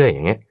เรื่อยๆอ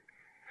ย่างเงี้ย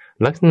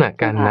ลักษณะ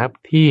การนับ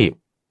ที่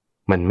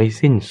มันไม่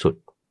สิ้นสุด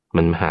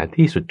มันหา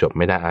ที่สุดจบ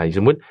ไม่ได้ส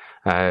มมุติ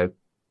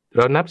เ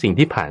รานับสิ่ง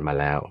ที่ผ่านมา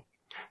แล้ว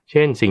เ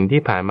ช่นสิ่ง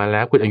ที่ผ่านมาแ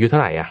ล้วคุณอายุเท่า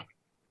ไหร่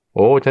โ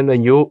อ้ฉันอ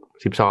ายุ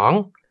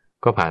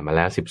12ก็ผ่านมาแ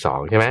ล้ว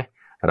12ใช่ไหม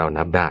เรา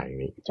นับได้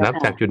นับ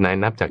จากจุดไหน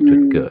นับจากจุด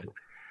เกิด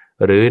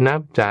หรือนับ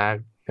จาก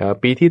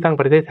ปีที่ตั้ง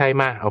ประเทศไทย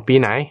มาเอาปี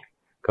ไหน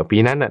ก็ปี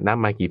นั้นนับ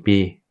มากี่ปี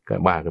ก็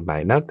ว่ากันไป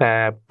นับแต่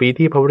ปี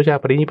ที่พระพุทธเจ้า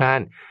ปรินิพพา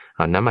น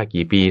นับมา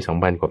กี่ปี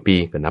 2,000 กว่าปี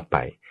ก็นับไป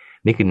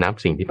นี่คือนับ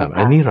สิ่งที่ผ่านมา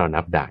อันนี้เรา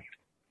นับได้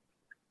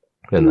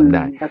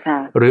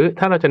หรือ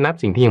ถ้าเราจะนับ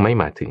สิ่งที่ยังไม่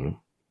มาถึง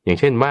อย่าง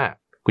เช่นว่า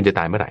คุณจะต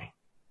ายเมื่อไหร่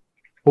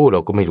เรา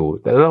ก็ไม่รู้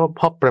แต่เรา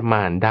พอประม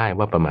าณได้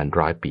ว่าประมาณ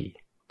100 ปี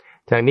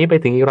จากนี้ไป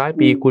ถึงอีก100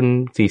 ปีคุณ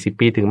40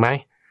 ปีถึงไหม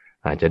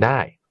อาจจะได้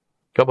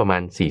ก็ประมา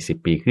ณ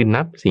40 ปีคือ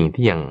นับสิ่ง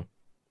ที่ยัง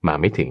มา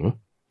ไม่ถึง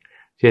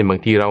เช่นบาง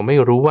ทีเราไม่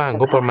รู้ว่า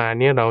งบประมาณ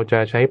นี้เราจะ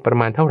ใช้ประ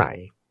มาณเท่าไหร่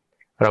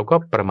เราก็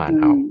ประมาณ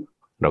เอา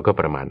การ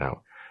ประ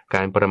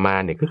มาณ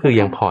เนี่ยก็คือ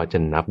ยังพอจะ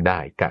นับได้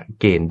กะ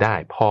เกณฑ์ได้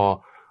พอ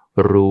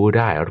รู้ไ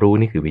ด้รู้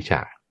นี่คือวิช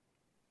า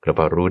เรา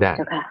พอรู้ได้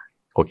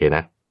โอเคน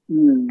ะ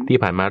ที่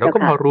ผ่านมาเราก็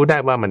พอรู้ได้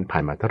ว่ามันผ่า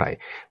นมาเท่าไหร่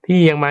ที่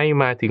ยังไม่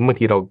มาถึงบาง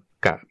ทีเรา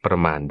กะประ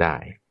มาณได้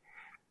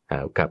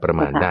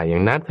อย่า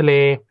งน้ำทะเล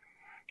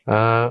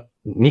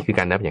นี่คือ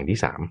การนับอย่างที่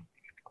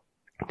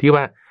3ที่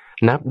ว่า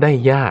นับได้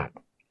ยาก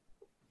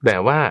แต่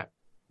ว่า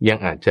ยัง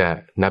อาจจะ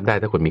นับได้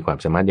ถ้าคนมีความ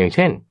สามารถอย่างเ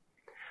ช่น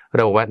เ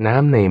ราว่าน้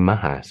ำในม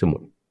หาสมุ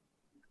ทร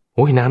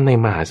น้ำใน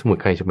มหาสมุท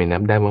รใครจะไปนั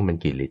บได้ว่ามัน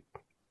กี่ลิตร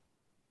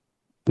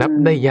นับ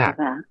ได้ยาก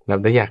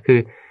คือ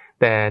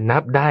แต่นั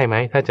บได้ไหม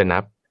ถ้าจะนั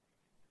บ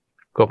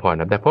ก็พอ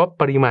นับได้เพราะ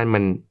ปริมาณ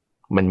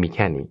มันมีแ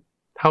ค่นี้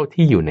เท่า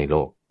ที่อยู่ในโล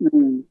ก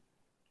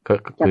ก็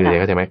คือ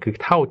เข้าใจไหมคือ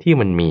เท่าที่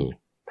มันมี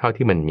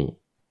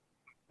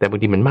แต่บาง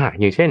ทีมันมาก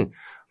อย่างเช่น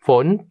ฝ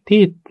น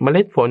ที่เม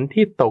ล็ดฝน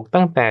ที่ตก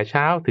ตั้งแต่เ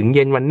ช้าถึงเ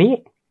ย็นวันนี้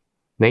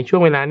ในช่ว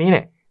งเวลานี้เ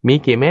นี่ยมี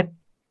กี่เม็ด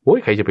โอ้ย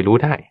ใครจะไปรู้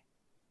ได้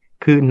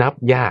คือนับ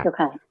ยาก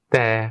แ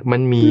ต่มั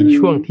นมี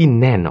ช่วงที่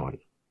แน่นอน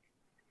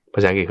ภ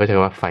าษาอังกฤษเขาใช้ค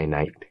ำว่า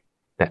finite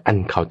แต่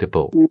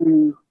uncountable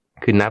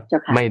คือนับ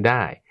ไม่ไ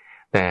ด้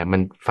แต่มั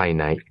น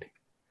finite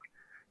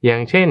อย่า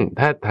งเช่น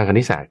ถ้าทางค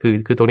ณิตศาสตร์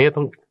คือตรงนี้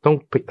ต้อง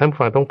ท่านผู้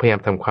ฟังต้องพยายาม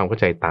ทำความเข้า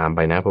ใจตามไป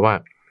นะเพราะว่า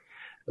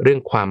เรื่อง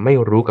ความไม่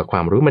รู้กับคว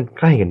ามรู้มัน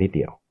ใกล้กันนิดเ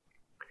ดียว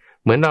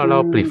เหมือนเรา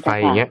ปิดไฟ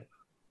อย่างเงี้ย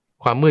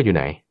ความมืดอยู่ไ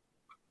หน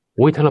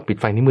อุ้ยถ้าเราปิด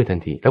ไฟนี่มืดทั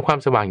นทีแล้วความ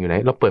สว่างอยู่ไหน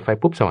เราเปิดไฟ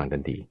ปุ๊บสว่างทั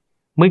นที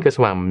มืดกับส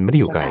ว่างมันไม่ได้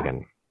อยู่ไกลกัน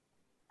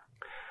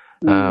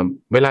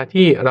เวลา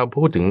ที่เรา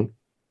พูดถึง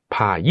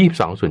ผ่า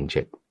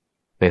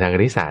22/7ในทางค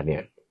ณิตศาสตร์เนี่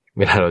ยเ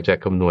วลาเราจะ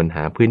คำนวณห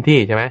าพื้นที่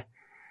ใช่ไหม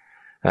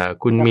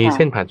คุณมีเ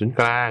ส้นผ่านศูนย์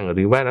กลางห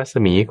รือว่ารัศ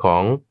มีขอ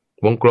ง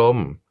วงกลม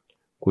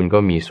คุณก็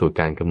มีสูตร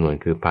การคำนวณ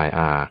คือ pi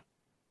r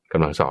ก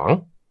ำลัง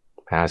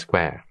2 pi r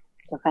square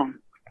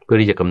เพื่อ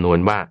ที่จะคำนวณ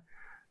ว่า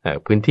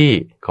พื้นที่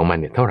ของมัน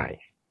เนี่ยเท่าไหร่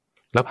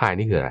แล้วพาย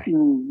นี่คืออะไร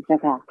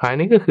พาย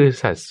นี่ก็คือ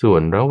สัดส่ว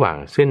นระหว่าง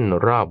เส้น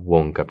รอบว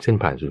งกับเส้น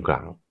ผ่านศูนย์กลา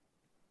ง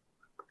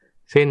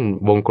เส้น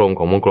วงกลมข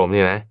องวงกลมเ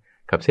นี่ยนะ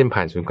กับเส้นผ่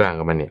านศูนย์กลางข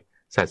องมันเนี่ย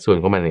สัดส่วน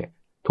ของมันเนี่ย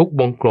ทุก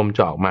วงกลมจ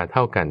ะออกมาเ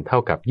ท่ากันเท่า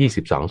กับ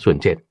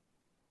22/7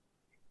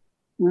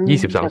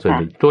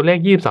ตัวเลข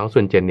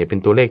22/7เนี่ยเป็น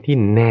ตัวเลขที่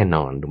แน่น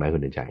อนถูกไหมคุ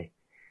ณเดินใจ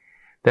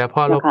แต่พ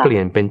อเราเปลี่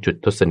ยนเป็นจุด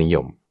ทศนิย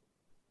ม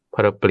พอ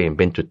เราเปลี่ยนเ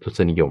ป็นจุดทศ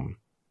นิยม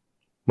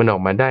มันออ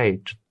กมาได้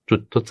จุด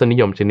ทศนิ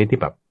ยมชนิดที่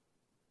แบบ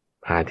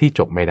หาที่จ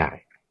บไม่ได้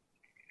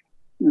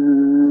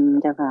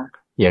เจ้าค่ะ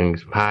อย่าง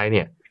พายเ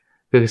นี่ย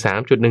คือ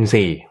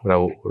 3.14 เรา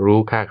รู้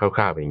ค่าค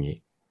ร่าวๆอย่างนี้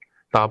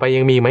ต่อไป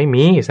ยังมีไหม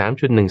มี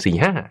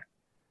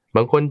 3.145 บ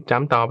างคนจ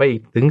ำต่อไปอี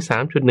กถึง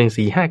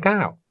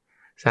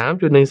 3.1459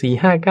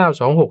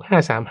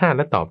 3.145926535 แ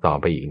ล้วต่อ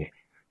ไปอีกเนี่ย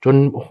จน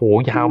โห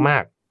ยาวมา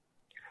ก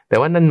แต่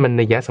ว่านั่นมัน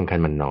นัยสำคัญ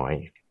มันน้อย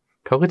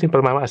เขาก็จึงปร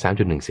ะมาณว่า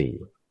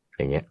 3.14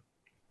 อย่างเงี้ย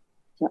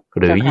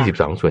หรือ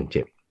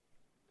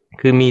 22/7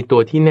 คือมีตั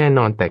วที่แน่น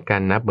อนแต่กา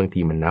รนับบางที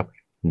มันนับ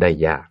ได้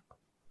ยาก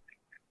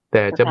แ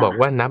ต่จะบอก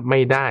ว่านับไม่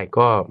ได้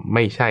ก็ไ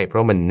ม่ใช่เพรา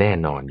ะมันแน่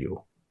นอนอยู่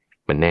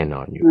มันแน่น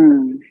อนอยู่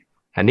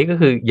อันนี้ก็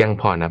คือยัง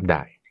พอนับไ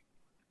ด้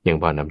ยัง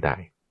พอนับได้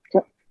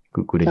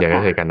คุณจะก็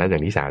เคยการนับอย่า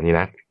งที่3นี่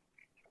นะ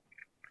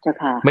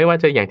ไม่ว่า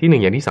จะอย่างที่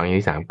1อย่างที่2อย่าง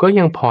ที่3ก็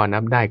ยังพอนั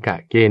บได้กะ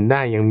เกณฑ์ไ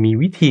ด้ยังมี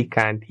วิธีก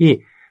ารที่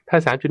ถ้า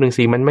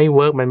 3.14 มันไม่เ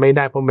วิร์กมันไม่ไ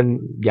ด้เพราะมัน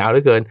ยาวเหลื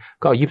อเกิน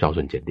ก็เอา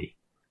 22/7 ดี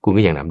คุณ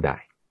ก็ยังนับได้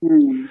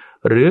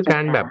หรือกา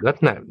รแบบลัก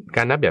ษณะก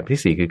ารนับแบบ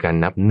ที่4คือการ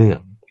นับเนื่อง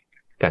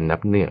การนั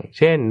บเนื่องเ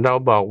ช่นเรา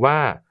บอกว่า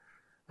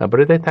ป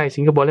ระเทศไทย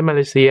สิงคโปร์และมาเ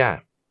ลเซีย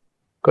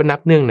ก็นับ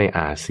เนื่องใน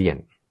อาเซียน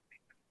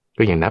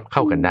ก็ยังนับเข้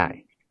ากันได้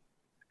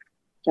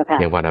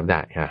ยังพอนับได้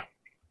ฮะ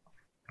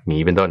มี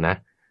เป็นต้นนะ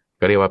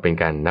ก็เรียกว่าเป็น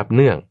การนับเ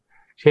นื่อง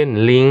เช่น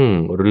ลิง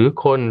หรือ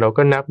คนเรา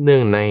ก็นับเนื่อ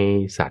งใน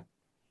สัต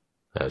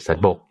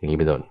ว์บกอย่างนี้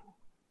เป็นต้น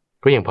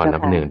ก็ยังพอนั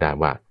บเนื่องได้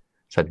ว่า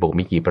สัตว์บก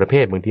มีกี่ประเภ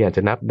ทบางทีอาจจ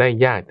ะนับได้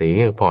ยากแต่ยั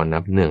งพอนั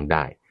บเนื่องไ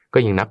ด้ก็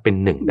ยังนับเป็น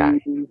1ได้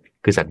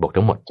คือสัตว์บก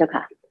ทั้งหมด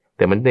แ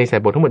ต่มันในสัต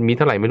ว์บกทั้งหมดมีเ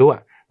ท่าไหร่ไม่รู้อ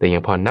ะแต่ยั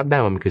งพอนับได้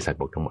ว่ามันคือสัตว์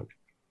บกทั้งหมด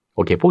โอ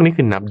เคพวกนี้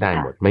คือนับได้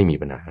หมดไม่มี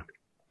ปัญหา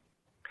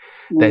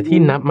แต่ที่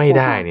นับไม่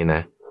ได้เนี่ยน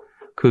ะ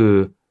คือ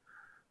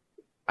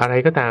อะไร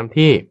ก็ตาม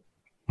ที่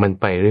มัน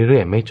ไปเรื่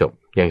อยๆไม่จบ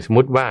อย่างสมม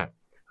ติว่า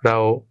เรา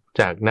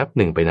จากนับ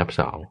1ไปนับ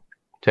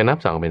2จากนับ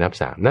2ไปนับ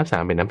3นับ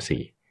3ไปนับ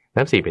4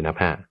นับ4ไปนับ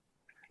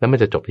5แล้วมัน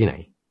จะจบที่ไหน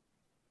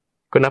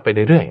ก็นับไป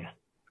เรื่อย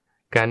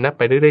ๆการนับไ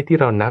ปเรื่อยๆที่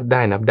เรานับไ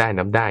ด้เ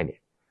นี่ย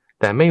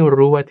แต่ไม่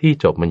รู้ว่าที่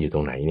จบมันอยู่ต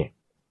รงไหนเนี่ย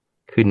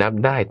คือนับ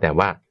ได้แต่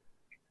ว่า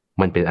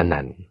มันเป็นอนั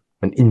นต์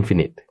มันอินฟิ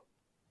นิต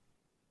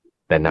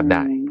แต่นับไ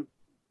ด้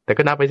แต่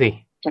ก็นับไปสิ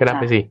ก็นับ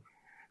ไปสิ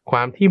คว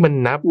ามที่มัน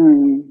นับ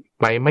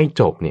ไปไม่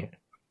จบเนี่ย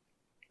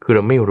คือเร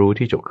าไม่รู้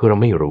ที่จบคือเรา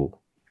ไม่รู้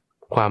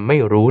ความไม่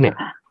รู้เนี่ย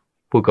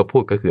พู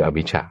ดก็คืออ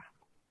วิชชา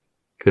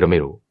คือเราไม่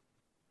รู้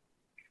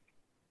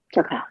เจ้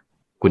าค่ะ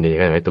คุณจะเ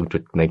ข้าใจไหมตรงจุ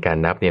ดในการ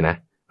นับเนี่ยนะ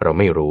เรา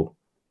ไม่รู้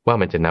ว่า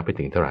มันจะนับไป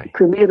ถึงเท่าไหร่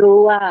คือไม่รู้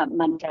ว่า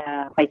มันจะ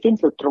ไปสิ้น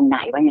สุดตรงไหน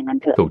ว่าอย่างนั้น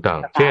เถอะถูกต้อง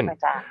เช่น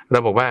เรา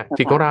บอกว่า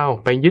จิตของเรา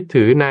ไปยึด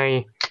ถือใน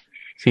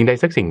สิ่งใด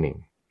สักสิ่งหนึ่ง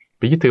ไ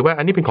ปยึดถือว่า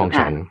อันนี้เป็นของ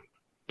ฉัน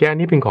แก้ว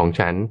นี้เป็นของ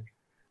ฉัน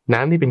น้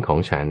ำนี่เป็นของ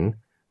ฉัน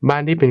บ้า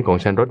นนี่เป็นของ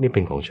ฉันรถนี่เ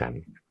ป็นของฉัน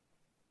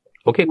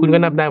โอเคคุณก็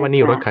นับได้ว่า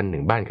นี่รถคันหนึ่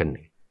งบ้านคันห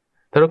นึ่ง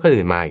ถ้ารถคัน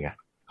อื่นมาอีก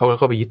เขา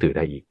ก็ไปยึดถือไ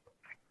ด้อีก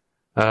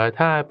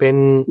ถ้าเป็น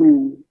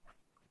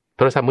โ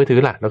ทรศัพท์มือถือ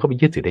ล่ะเราก็ไป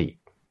ยึดถือได้อีก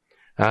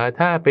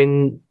ถ้าเป็น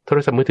โทร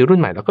ศัพท์มือถือรุ่น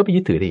ใหม่เราก็ไป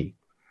ยึดถือได้อีก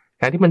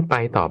การที่มันไป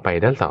ต่อไป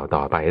แล้วต่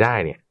อไปได้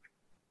เนี่ย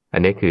อั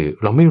นนี้คือ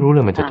เราไม่รู้เล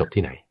ยมันจะจบ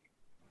ที่ไหน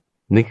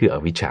นี่คืออ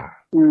วิชชา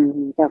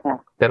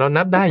แต่เรา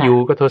นับได้อยู่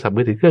ก็โทรศัพท์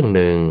มือถือเครื่องห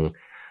นึ่ง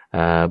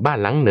บ้าน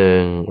หลังหนึ่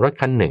งรถ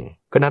คันหนึ่ง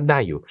ก็นับได้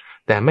อยู่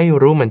แต่ไม่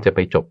รู้มันจะไป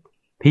จบ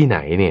ที่ไหน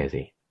เนี่ย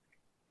สิ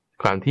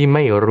ความที่ไ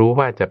ม่รู้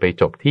ว่าจะไป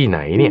จบที่ไหน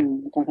เนี่ย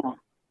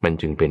มัน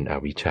จึงเป็นอ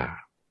วิชชา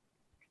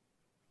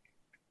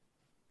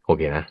โอเ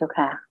คนะเจ้า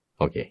ค่ะ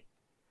โอเค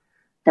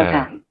เจ้า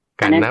ค่ะ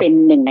การนับเป็น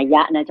1นัยย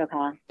ะนะเจ้าค่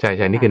ะใช่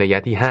นี่คือนัยยะ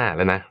ที่5แ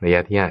ล้วนะนัยยะ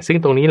ที่5ซึ่ง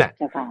ตรงนี้แหละ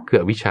คือ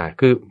อวิชชา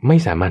คือไม่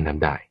สามารถนับ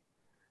ได้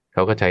เข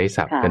าก็ใช้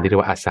ศัพท์กันที่เรีย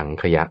กว่าอสัง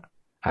ขยะ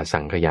อสั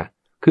งขยะ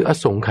คืออ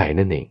สงไขย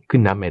นั่นเองขึ้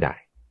นนับไม่ได้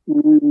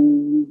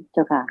เ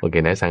จ้าค่ะโอเค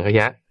นะสังข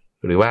ยะ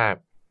หรือว่า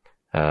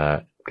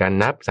การ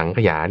นับสังข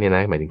ยาเนี่ยน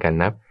ะหมายถึงการ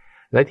นับ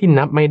และที่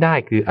นับไม่ได้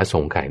คืออส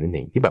งไขยนั่นเอ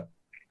งที่แบบ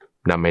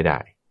นับไม่ได้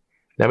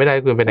นับไม่ได้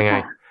คือเป็นยังไง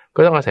ก็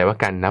ต้องอาศัยว่า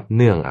การนับเ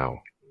นื่องเอา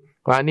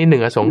ว่านี่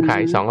1อสงไข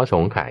ย2อส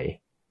งไขย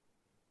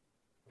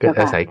ก็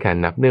อาศัยการ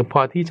นับเนื่องพ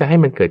อที่จะให้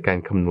มันเกิดการ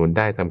คำนวณไ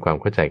ด้ทำความ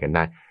เข้าใจกันไ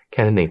ด้แ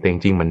ค่นั้นเองแต่จ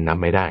ริงๆมันนับ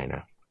ไม่ได้น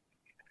ะ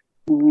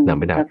นับ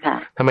ไม่ได้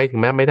ทำไมถึง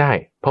นับไม่ได้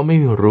เพราะไม่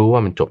รู้ว่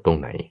ามันจบตรง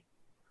ไหน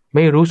ไ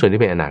ม่รู้ส่วนที่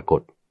เป็นอนาค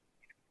ต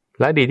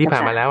และอดีตที่ผ่า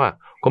นมาแล้วอ่ะ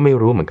ก็ไม่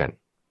รู้เหมือนกัน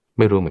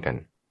ไม่รู้เหมือนกัน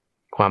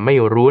ความไม่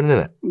รู้นั่น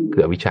แหละคื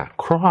ออวิชชา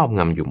ครอบ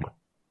งำอยู่หมด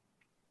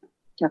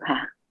เจ้าค่ะ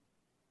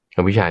อ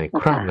วิชชาเนี่ย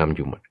ครอบงำอ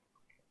ยู่หมด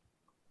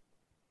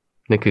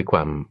นั่นคือคว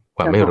าม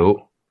ไม่รู้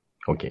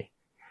โอเค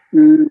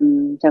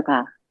เจ้าค่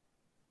ะ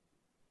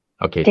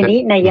โอเคทีนี้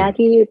นัยยะ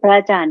ที่พระ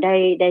อาจารย์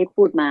ได้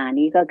พูดมา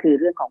นี่ก็คือ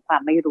เรื่องของควา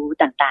มไม่รู้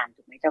ต่างๆ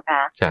ถูกไหมเจ้าค่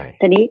ะใช่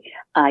ทีนี้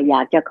อย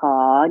ากจะขอ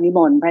นิม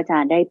นต์พระอาจา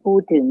รย์ได้พู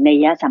ดถึงนัย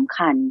ยะสำ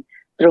คัญ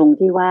ตรง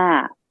ที่ว่า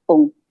อง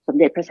ค์สม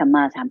เด็จพระสัมม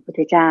าสัมพุท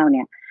ธเจ้าเ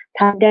นี่ย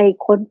ท่านได้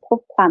ค้นพบ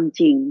ความ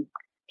จริง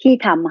ที่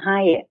ทำให้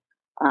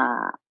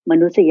ม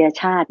นุษย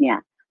ชาติเนี่ย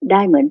ไ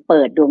ด้เหมือนเ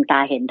ปิดดวงตา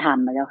เห็นธรรม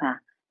มาแล้วค่ะ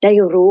ได้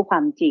รู้ควา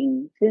มจริง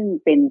ซึ่ง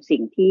เป็นสิ่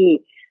งที่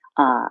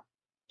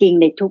จริง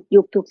ในทุก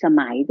ยุคทุกส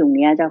มัยตรง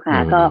นี้เจ้าค่ะ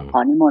ก็ขอ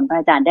นิมนต์พระ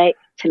อาจารย์ได้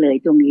เฉลย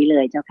ตรงนี้เล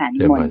ยเจ้าค่ะนิ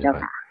มนต์เจ้า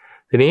ค่ะ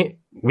ทีนี้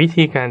วิ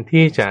ธีการ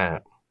ที่จะ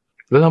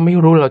แล้วเราไม่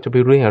รู้เราจะไป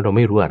รู้ยังไงเราไ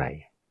ม่รู้อะไร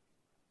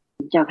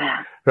เจ้าค่ะ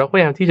เราพย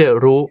ายามที่จะ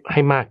รู้ใ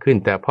ห้มากขึ้น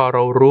แต่พอเร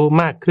ารู้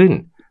มากขึ้น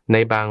ใน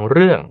บางเ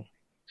รื่อง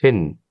เช่น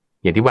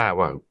อย่างที่ว่า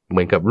เห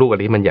มือนกับลูกอะไร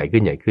ที่มันใหญ่ขึ้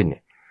นเนี่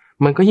ย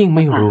มันก็ยิ่งไ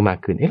ม่รู้มาก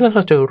ขึ้นแล้วเร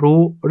าจะรู้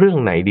เรื่อง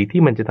ไหนดี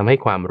ที่มันจะทำให้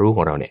ความรู้ข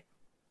องเราเนี่ย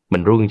มั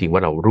นรู้จริงๆว่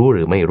าเรารู้ห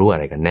รือไม่รู้อะ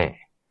ไรกันแน่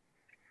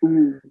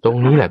ตรง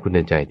นี้แหละคุณเ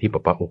ดินใจที่บ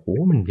อกว่าโอ้โห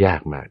มันยา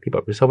กมากที่แบ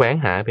บแสวง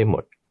หาไปหม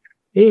ด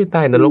ใ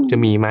ต้นรกจะ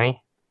มีไหม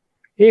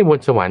บน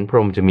สวรรค์พร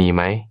หมจะมีไ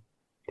หม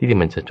ที่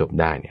มันจะจบ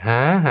ได้เนี่ย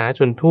หา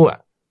จนทั่ว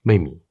ไม่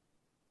มี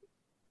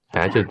ห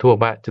าจนทั่ว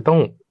ว่าจะต้อง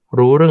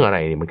รู้เรื่องอะไร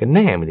มันกันแ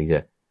น่มันถึงจ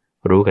ะ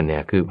รู้กันแน่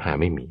คือหา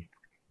ไม่มี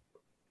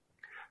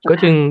ก็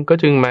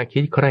จึงมาคิ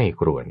ดใคร่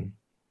ครวญ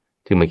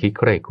จึงมาคิด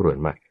ใคร่ครวญ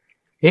ว่า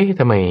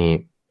ทำไม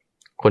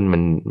คน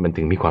มัน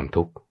ถึงมีความ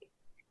ทุกข์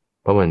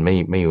เพราะมันไ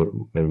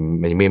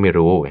ม่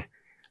รู้ไง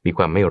มีค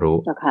วามไม่รู้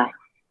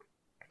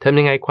ทำ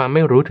ยังไงความไ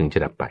ม่รู้ถึงจะ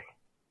ดับไป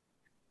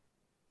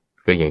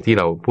ก็อย่างที่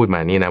เราพูดมา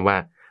นี่นะว่า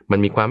มัน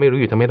มีความไม่รู้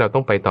อยู่ทำให้เราต้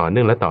องไปต่อเ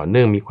นื่องและต่อเ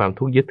นื่องมีความ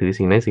ทุกข์ยึดถือ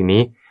สิ่งนั้นสิ่ง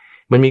นี้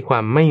มันมีควา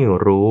มไม่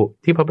รู้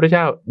ที่พระพุทธเ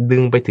จ้าดึ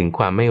งไปถึงค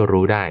วามไม่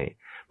รู้ได้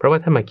เพราะว่า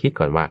ถ้ามาคิด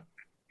ก่อนว่า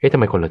ทำ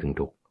ไมคนเราถึง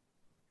ทุกข์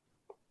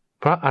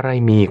เพราะอะไร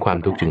มีความ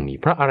ทุกข์จึงมี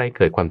เพราะอะไรเ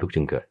กิดความทุกข์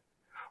จึงเกิด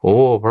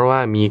เพราะว่า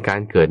มีกา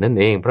รเกิดนั่น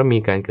เองเพราะมี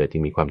การเกิดจึ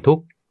งมีความทุก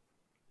ข์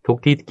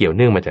ที่เกี่ยวเ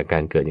นื่องมาจากกา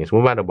รเกิดอย่างสมม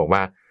ติว่าเราบอกว่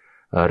า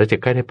เราเจ็บ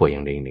ไข้ได้ป่วยอย่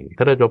างใดอย่างหนึ่ง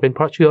ถ้าเราบอกเป็นเพ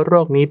ราะเชื้อโร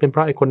คนี้เป็นเพร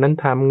าะไอ้คนนั้น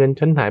ทำเงิน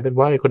ฉันหายเป็นเพ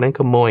ราะไอ้คนนั้นข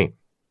โมย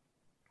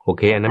โอเ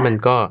คอันนั้นมัน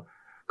ก็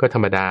ธร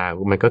รมดา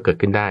มันก็เกิด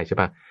ขึ้นได้ใช่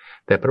ปะ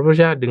แต่พระพุทธ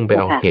เจ้าดึงไป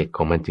เอาเหตุข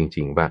องมันจ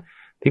ริงๆว่า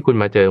ที่คุณ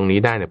มาเจอตรงนี้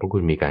ได้เนี่ยเพราะคุ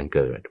ณมีการเ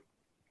กิด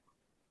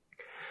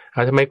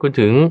ทำไมคุณ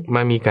ถึงม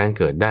ามีการ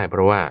เกิดได้เพร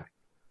าะ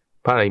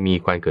อะไรมี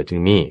ความเกิดจึ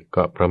งมี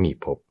ก็เพราะมี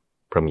ภพ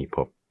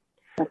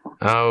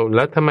แ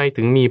ล้วทำไม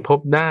ถึงมีภพ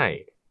ได้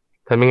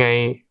ทำยังไง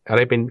อะไร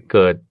เป็นเ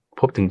กิด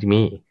ภพถึงจะ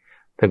มี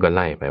ท่านก็ไ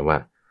ล่ไปว่า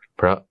เ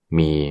พราะ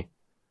มี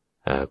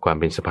ความ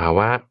เป็นสภาว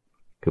ะ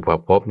คือ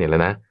ภพเนี่ยแล้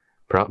วนะ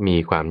เพราะมี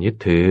ความยึด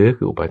ถือ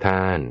คืออุปท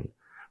าน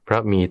เพรา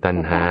ะมีตัณ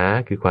หา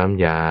คือความ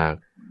อยาก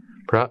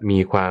เพราะมี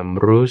ความ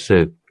รู้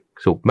สึก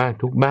สุขบ้าง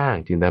ทุกข์บ้าง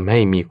จึงทำให้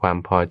มีความ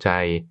พอใจ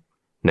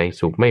ใน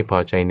สุขไม่พอ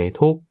ใจใน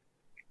ทุกข์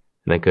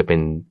นั่นก็เป็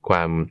นคว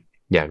าม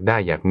อยากได้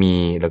อยากมี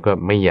แล้วก็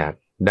ไม่อยาก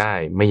ได้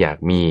ไม่อยาก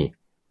มี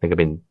นั่นก็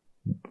เป็น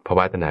ภว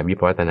ตัณหาวิ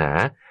ภวตัณหา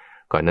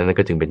ก่อนนั้น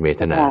ก็จึงเป็นเว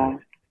ทนา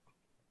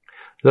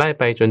ไล่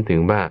ไปจนถึง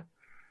ว่า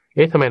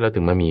ทำไมเราถึ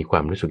งมามีควา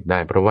มรู้สึกได้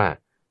เพราะว่า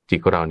จิต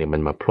ของเราเนี่ยมั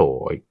นมาโผล่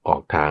ออ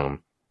กทาง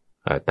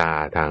ตา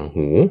ทาง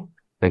หู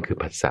นั่นคือ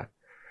ผัสสะ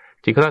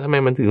จิตของเราทำไม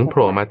มันถึงโผ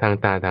ล่มาทาง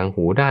ตาทาง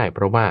หูได้เพ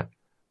ราะว่า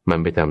มัน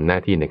ไปทำหน้า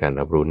ที่ในการ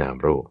รับรู้นาม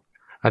รูป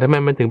ทำไม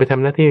มันถึงไปท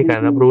ำหน้าที่ในการ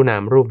รับรู้นา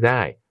มรูปไ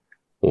ด้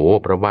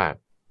เพราะว่า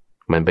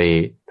มันไป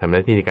ทำหน้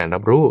าที่ในการรั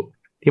บรู้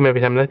ที่มันไป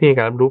ทำหน้าที่ใน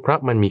การรับรู้เพราะ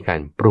มันมีการ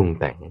ปรุง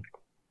แต่ง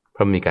เพ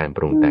ราะมีการป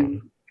รุงแต่ง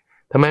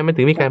ทำไมมัน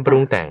ถึงมีการปรุ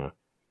งแต่ง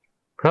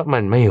เพราะมั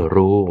นไม่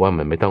รู้ว่า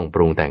มันไม่ต้องป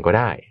รุงแต่งก็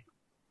ได้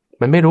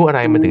มันไม่รู้อะไร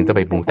มันถึงจะไ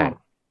ปปรุงแต่ง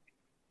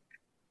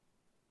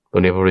ตัว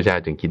นี้พระพุทธเจ้า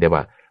จึงคิดได้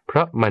ว่าเพร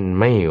าะมัน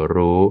ไม่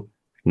รู้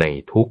ใน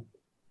ทุกข์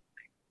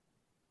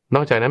น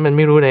อกจากนั้นมันไ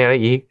ม่รู้ในอะไร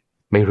อีก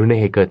ไม่รู้ใน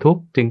เหตุเกิดทุก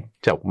ข์จึง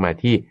จบมา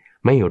ที่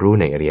ไม่รู้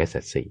ในอริยสั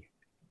จสี่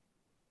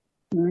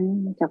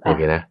โอเ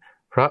คนะ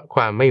เพราะค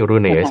วามไม่รู้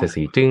ในอริยสัจ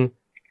สี่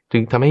จึ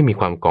งทำให้มี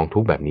ความกองทุ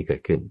กข์แบบนี้เกิ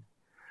ดขึ้น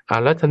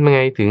แล้วทำยังไง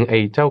ถึงไอ้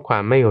เจ้าควา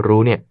มไม่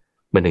รู้เนี่ย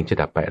มันถึงจะ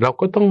ดับไปเรา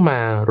ก็ต้องมา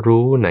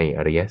รู้ในอ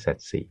ริยสัจ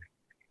สี่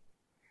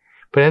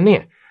เพราะฉะนั้นเนี่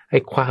ยไอ้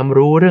ความ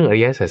รู้เรื่องอ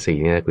ริยสัจสี่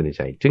เนี่ยนะคุณใ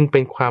จจึงเป็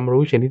นความ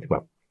รู้ชนิดแบ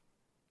บ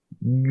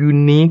ยู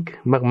นิค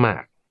มา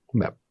กๆ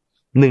แบบ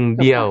หนึ่ง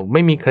เดียวไ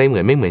ม่มีใครเหมื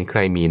อนไม่เหมือนใคร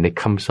มีใน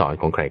คำสอน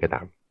ของใครก็ต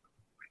าม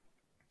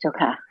เจ้า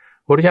ค่ะ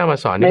พระพุทธเจ้ามา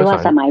สอนไม่ว่า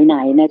สมัยไหน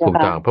นะเจ้าค่ะถูก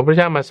ต้องพระพุทธ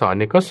เจ้ามาสอน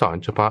เนี่ยก็สอน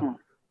เฉพาะ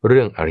เ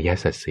รื่องอริย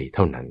สัจสี่เ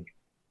ท่านั้น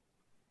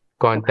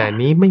ก่อนแต่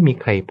นี้ไม่มี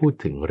ใครพูด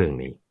ถึงเรื่อง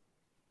นี้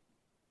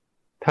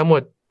ทั้งหม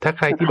ดถ้าใ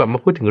ครที่แบบมา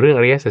พูดถึงเรื่อง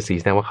อริยสัจสี่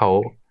แสดงว่าเขา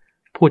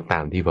พูดตา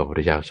มที่พระพุท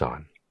ธเจ้าสอน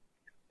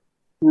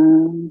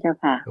เจ้า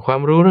ค่ะควา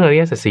มรู้เรื่องอริ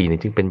ยสัจสี่เนี่ย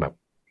จึงเป็นแบบ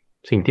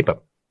สิ่งที่แบบ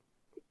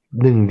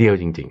หนึ่งเดียว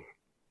จริง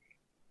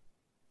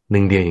ๆห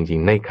นึ่งเดียวจริง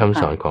ๆในคำ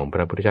สอนของพ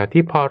ระพุทธเจ้า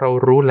ที่พอเรา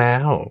รู้แล้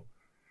ว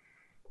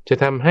จะ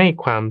ทำให้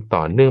ความ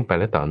ต่อเนื่องไป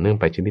และต่อเนื่อง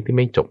ไปชนิดที่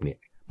ไม่จบเนี่ย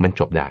มัน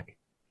จบได้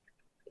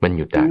มันห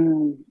ยุดได้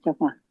เจ้า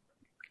ค่ะ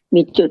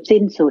มีจุดสิ้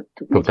นสุด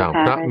ถูกต้อง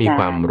เพราะมีค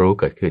วามรู้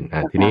เกิดขึ้น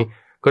ทีนี้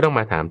ก็ต้องม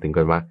าถามถึง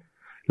กันว่า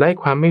และ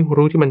ความไม่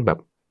รู้ที่มันแบบ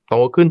โต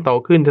ขึ้น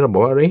ที่เราบอ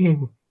กว่า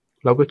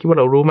เราก็คิดว่า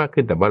เรารู้มาก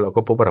ขึ้นแต่ว่าเรา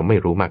ก็พบว่าเราไม่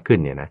รู้มากขึ้น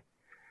เนี่ยนะ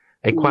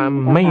ไอ้ความ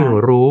ไม่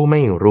รู้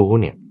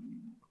เนี่ย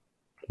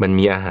มัน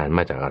มีอาหารม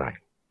าจากอะไร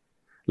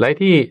และ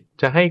ที่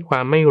จะให้ควา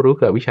มไม่รู้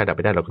เกิดวิชาดับไ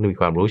ปได้เราก็ต้องมี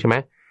ความรู้ใช่ไหม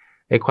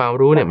ไอ้ความ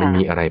รู้เนี่ยมัน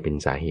มีอะไรเป็น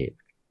สาเหตุ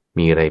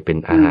มีอะไรเป็น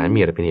อาหารมี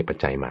อะไรเป็นเหตุปัจ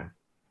จัยมา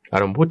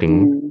เราพูดถึง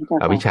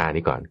อวิชชา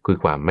นี่ก่อนคือ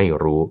ความไม่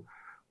รู้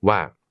ว่า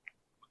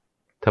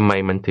ทำไม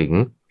มันถึง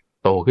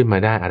โตขึ้นมา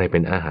ได้อะไรเป็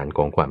นอาหารข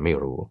องความไม่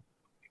รู้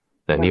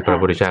แต่นี้พระ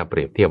พุทธเจ้าเป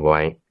รียบเทียบไ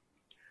ว้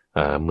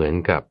เหมือน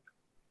กับ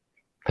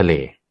ทะเล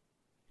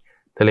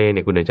เ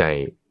นี่ยคุณใจ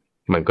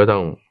มันก็ต้อ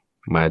ง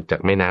มาจาก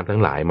แม่น้ำทั้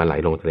งหลายมาไหล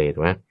ลงทะเลถู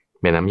กไหม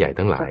แม่น้ำใหญ่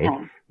ทั้งหลาย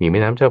มีแม่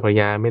น้ำเจ้าพระ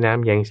ยาแม่น้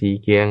ำแยงซี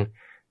เกียง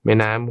แม่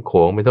น้ำโข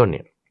งเป็นต้นเ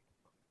นี่ย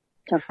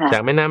จา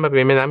กแม่น้ำมาเป็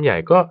นแม่น้ำใหญ่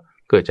ก็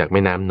เกิดจากแ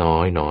ม่น้ำน้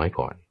อย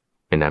ก่อน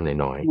แม่น้ำ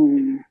น้อย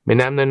แม่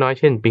น้ำน้อย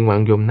เช่นปิงวั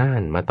งยมน่า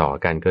นมาต่อ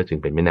กันก็จึง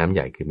เป็นแม่น้ำให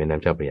ญ่คือแม่น้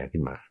ำเจ้าพระยา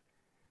ขึ้นมา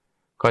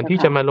ก่อนที่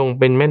จะมาลง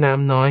เป็นแม่น้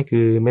ำน้อยคื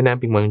อแม่น้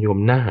ำปิงวังยม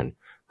น่าน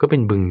ก็เป็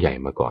นบึงใหญ่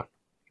มาก่อน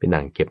เป็นอ่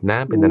างเก็บน้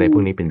ำเป็นอะไรพว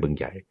กนี้เป็นบึง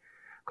ใหญ่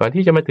ก่อน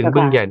ที่จะมาถึง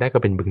บึงใหญ่ได้ก็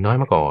เป็นบึงน้อย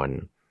มาก่อน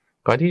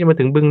ก่อนที่จะมา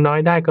ถึงบึงน้อย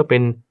ได้ก็เป็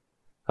น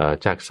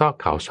จากซอก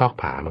เขาซอก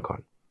ผามาก่อน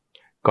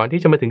ก่อนที่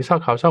จะมาถึงซอก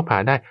เขาซอกผา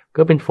ได้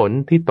ก็เป็นฝน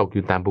ที่ตกอ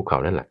ยู่ตามภูเขา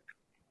นั่นแหละ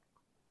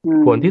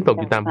ฝนที่ตก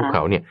อยู่ตามภูเข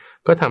าเนี่ย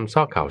ก็ทำซ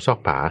อกเขาซอก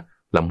ผา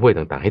ลำห้วย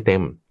ต่างๆให้เต็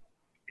ม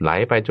ไหล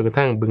ไปจนกระ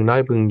ทั่งบึงน้อ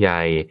ยบึงให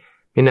ญ่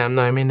แม่น้ำ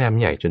น้อยแม่น้ำ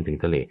ใหญ่จนถึง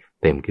ทะเล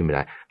เต็มขึ้นไม่ไ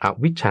ด้อ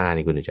วิชชา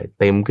นี่คุณใจ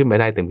เต็มขึ้นไม่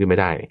ได้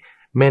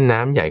แม่น้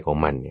ำใหญ่ของ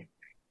มันเนี่ย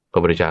พร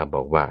ะพุทธเจ้าบ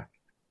อกว่า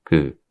คื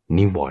อ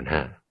นิวรณ์ห้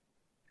า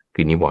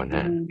คือนิวรณ์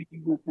ห้า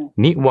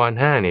นิวรณ์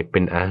ห้าเนี่ยเป็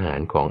นอาหาร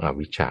ของอ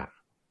วิชชา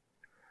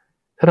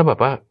ถ้าเราแบบ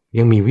ว่า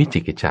ยังมีวิจิ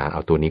กิจฉาเอ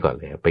าตัวนี้ก่อน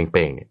เลยเ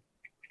ป้งๆเนี่ย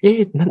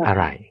นั่นอะ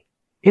ไร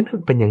นั่น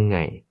เป็นยังไง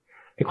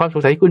ไอ้ความส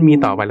งสัยที่คุณมี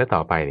ต่อไปและต่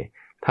อไปเนี่ย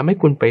ทำให้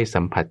คุณไป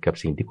สัมผัสกับ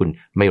สิ่งที่คุณ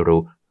ไม่รู้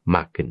ม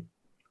ากขึ้น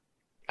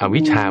อ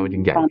วิชชามันจึ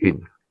งใหญ่ขึ้น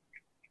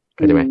เ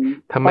ข้าใจไหม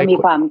ทำไมมี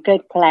ความเคลือ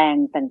บแคลง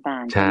ต่า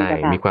งๆใช่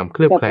มีความเค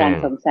ลือบแคลง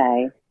สงสัย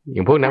อย่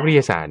างพวกนักวิท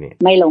ยาศาสตร์เนี่ย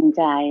ไม่ลงใ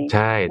จใ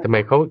ช่ทำไม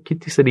เขาคิด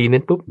ทฤษฎีนั้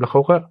นปุ๊บแล้วเข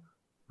าก็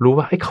รู้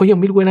ว่าเขายัง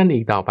ไม่รู้ว่านั่น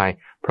อีกต่อไป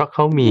เพราะเข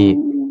ามี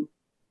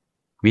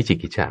วิจิ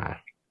กิจฉา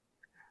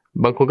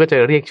บางคนก็จะ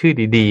เรียกชื่อ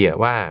ดี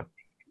ๆว่า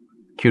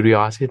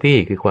curiosity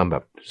คือความแบ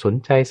บสน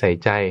ใจใส่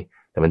ใจ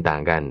แต่มันต่า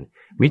งกัน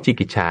วิจิ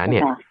กิจฉาเนี่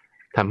ย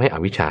ทำให้อ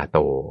วิชชาโต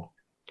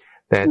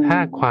แต่ถ้า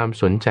ความ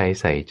สนใจ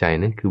ใส่ใจ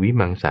นั่นคือวิ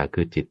มังสา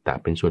คือจิตตะ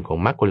เป็นส่วนของ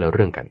มรรคคนละเ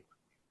รื่องกัน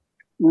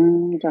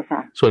เจ้าค่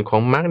ะส่วนขอ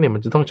งมรรคเนี่ยมั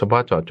นจะต้องเฉพา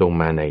ะเจาะจง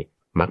มาใน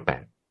มรรคแป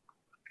ด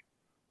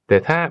แต่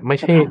ถ้าไม่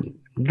ใช่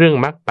เรื่อง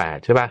มรรคแปด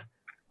ใช่ป่ะ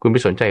คุณไป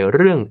สนใจเ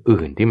รื่อง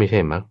อื่นที่ไม่ใช่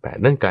มรรคแปด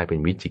นั่นกลายเป็น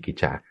วิจิกิจ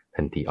ฉา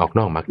ทันทีออกน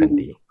อกมรรคทัน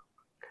ที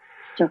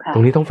ตร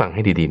งนี้ต้องฟังใ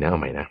ห้ดีๆนะเอา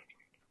ใหม่นะ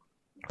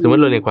สมมติ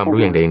เราเรียนความรู้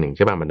อย่างใดอย่างหนึ่งใ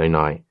ช่ป่ะมัน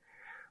น้อย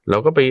ๆเรา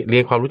ก็ไปเรี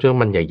ยนความรู้จ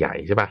นมันใหญ่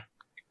ๆใช่ป่ะ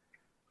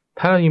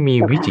ถ้าเรายังมี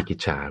วิจิกิจ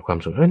ฉาความ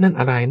สงสัยนั่น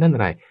อะไ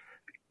ร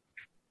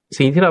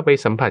สิ่งที่เราไป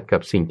สัมผัสกั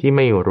บสิ่งที่ไ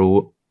ม่รู้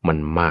มัน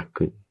มาก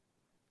ขึ้น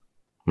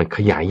มันข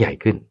ยายใหญ่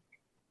ขึ้น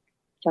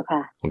เจ้าค่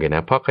ะโอเคน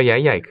ะพอขยาย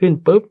ใหญ่ขึ้น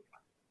ปุ๊บ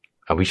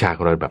อวิชชาข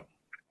องเราแบบ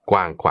ก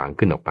ว้างขวาง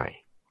ขึ้นออกไป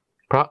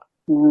เพราะ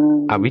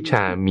อวิชช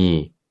ามี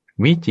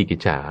วิจิกิจ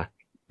ฉา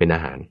เป็นอา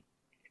หาร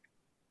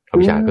อ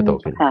วิชชาก็โต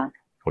ขึ้น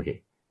โอเค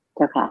เ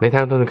จ้าค่ะในท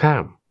างตรงข้า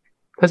ม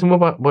ถ้าสมม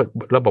ติว่า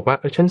เราบอกว่า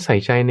ฉันใส่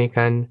ใจในก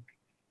าร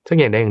สัก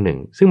อย่างใดอย่างหนึ่ง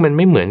ซึ่งมันไ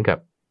ม่เหมือนกับ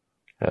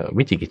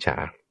วิจิกิจฉา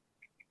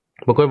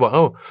บางคนบอก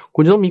คุ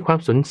ณจะต้องมีความ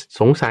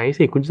สงสัย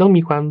สิคุณจะต้อง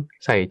มีความ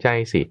ใส่ใจ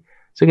สิ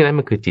ซึ่งอันนั้น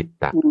มันคือจิต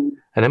ตะ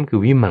อันนั้นคือ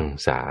วิมัง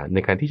สาใน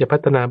การที่จะพั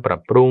ฒนาปรั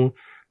บปรุง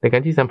ในกา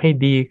รที่ทำให้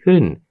ดีขึ้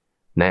น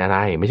ในอะไร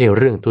ไม่ใช่เ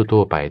รื่องทั่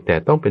วๆไปแต่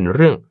ต้องเป็นเ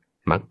รื่อง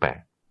มรรคแปด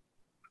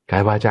กา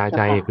ยวาจาใ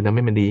จคุณทำใ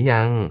ห้มันดี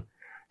ยัง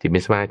จิตเป็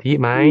นสมาธิ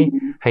ไหม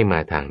ให้มา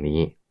ทางนี้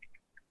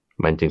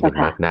มันจึงเป็น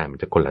มรรคได้มัน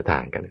จะคนละทา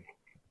งกัน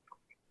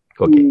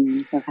โอเค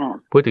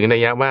พูดถึงนั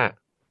ยยะว่า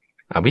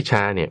อวิชช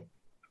าเนี่ย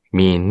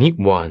มีนิ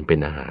วรณ์เป็น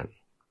อาหาร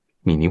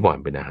มีนิวร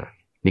ณ์เป็นอาหาร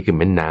นี่คือแ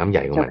ม่น้ำให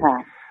ญ่ของมัน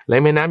และ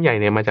แม่น้ำใหญ่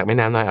เนี่ยมาจากแม่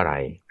น้ำน้อยอะไร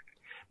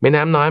แม่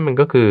น้ำน้อยมัน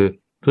ก็คือ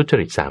ทุจ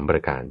ริต3ปร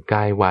ะการก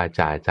ายวา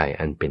จาใจ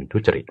อันเป็นทุ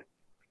จริต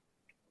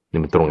นี่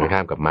มันตรงกันข้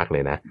ามกับมรรคเล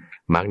ยนะ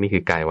มรรคนี่คื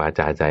อกายวา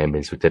จาใจอันเป็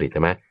นสุจริตใ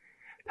ช่ไหม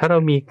ถ้าเรา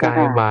มีกา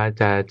ยวา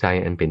จาใจ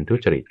อันเป็นทุ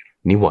จริต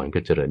นิวรณ์ก็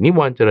เจริญนิว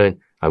รณ์เจริญ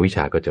อวิชช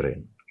าก็เจริญ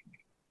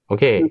โอ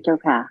เคเจ้า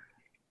ค่ะ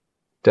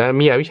จะ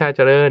มีอวิชชาเ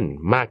จริญ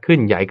มากขึ้น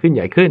ใหญ่ขึ้นใ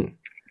หญ่ขึ้น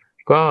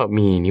ก็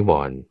มีนิว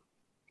รณ์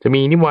จะ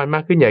มีนิวรณ์ม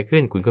ากขึ้นใหญ่ขึ้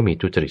นคุณก็มี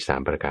ทุจริต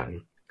3ประการ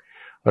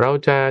เรา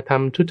จะท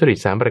ำทุจริต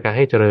3ประการใ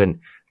ห้เจริญ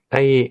ไ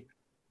อ้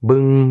บึ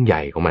งให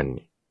ญ่ของมัน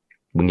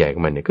บึงใหญ่ขอ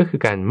งมันเนี่ยก็คือ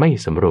การไม่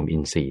สำรวมอิ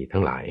นทรีย์ทั้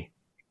งหลาย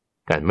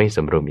การไม่ส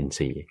ำรวมอินท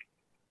รีย์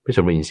ไม่ส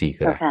ำรวมอินทรีย์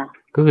คืออะไร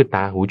ก็คือต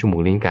าหูจมู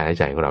กลิ้นกายและ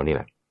ใจของเรานี่แ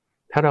หละ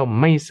ถ้าเรา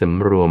ไม่ส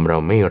ำรวมเรา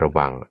ไม่ระ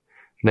วัง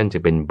นั่นจะ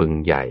เป็นบึง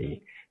ใหญ่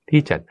ที่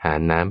จัดหา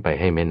น้ำไป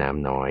ให้แม่น้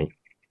ำน้อย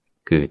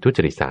คือทุจ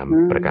ริต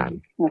3ประการ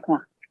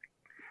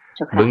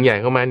บึงใหญ่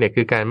ของมันเนี่ย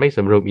คือการไม่ส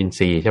ำรวมอินท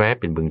รีย์ใช่ไหม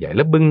เป็นบึงใหญ่แ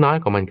ล้วบึงน้อย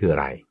ของมันคืออะ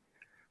ไร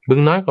บึง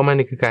น้อยของมันเ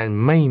นี่ยคือการ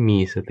ไม่มี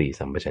สติ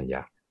สัมปชัญญ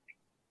ะ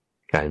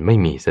การไม่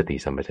มีสติ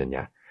สัมปชัญญ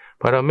ะ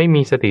พอเราไม่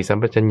มีสติสัม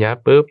ปชัญญะ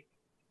ปุ๊บ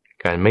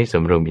การไม่ส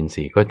ำรวมอินท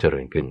รีย์ก็เจริ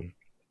ญขึ้น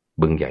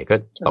บึงใหญ่ก็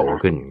โต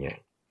ขึ้นอย่างเงี้ย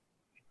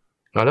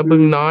แล้วบึ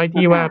งน้อย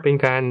ที่ว่าเป็น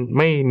การ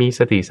ไม่มีส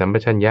ติสัมป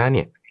ชัญญะเ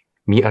นี่ย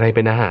มีอะไรเ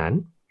ป็นอาหาร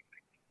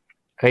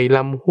ไอ้ล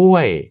ำห้ว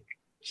ย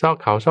ซอก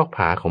เขาซอกผ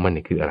าของมันเ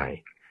นี่ยคืออะไร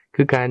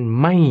คือการ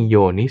ไม่โย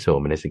นิโส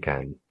มนสิกา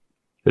ร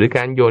หรือก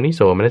ารโยนิโส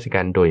มนสิก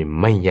ารโดย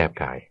ไม่แยบ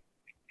กาย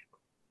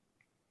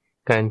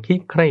การคิด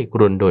ใคร่ค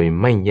รวญโดย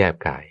ไม่แยบ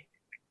กาย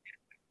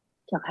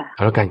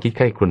แล้วการคิดใ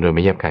คร่ครวญโดยไ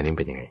ม่แยบกายนี่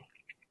เป็นยังไง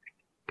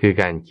คือ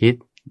การคิด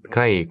ใค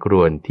ร่คร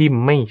วญที่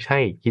ไม่ใช่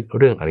คิด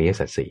เรื่องอริย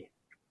สัจสี่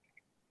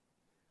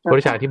พระพุทธ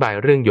เจ้าอธิบาย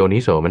เรื่องโยนิ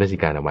โสมนสิ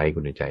การเอาไว้คุ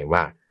ณใจว่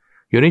า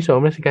โยนิโส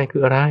มนสิการคื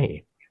ออะไร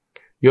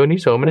โยนิ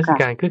โสมนสิ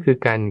การก็คือ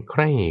การใค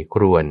ร่ค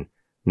รวญ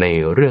ใน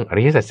เรื่องอ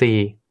ริยสัจสี่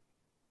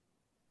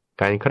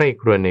การใคร่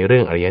ครวญในเรื่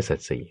องอริยสัจ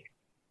สี่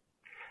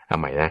เอา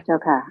ใหม่นะ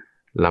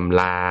ล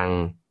ำลาง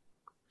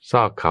ซ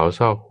อกเขา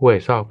ซอกห้วย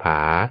ซอกผา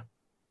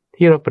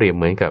ที่เราเปรียบเ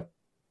หมือนกับ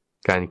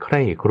การใค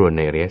ร่ครวญใ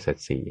นอริยสัจ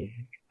สี่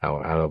เอา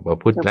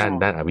พูด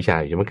ด้านอวิชชา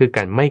อยู่มันคือก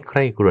ารไม่ใค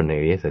ร่ครวญใน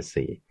อริยสัจ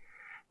สี่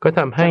ก็ท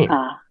ำให้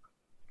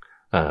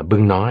บึ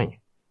งน้อย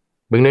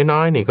บึงน้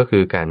อยๆนี่ก็คื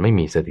อการไม่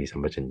มีสติสัม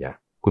ปชัญญะ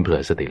คุณเผล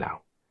อสติแล้ว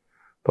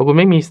พอคุณ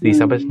ไม่มีสติ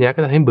สัมปชัญญะก็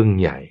ทำให้บึง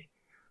ใหญ่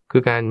คื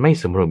อการไม่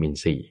สำรวมอิน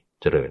ทรีย์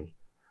เจริญ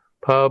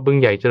พอบึง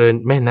ใหญ่เจริญ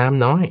แม่น้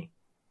ำน้อย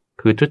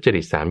คือทุจ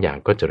ริต3อย่าง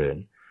ก็เจริญ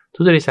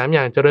ทุจริต3อ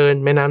ย่างเจริญ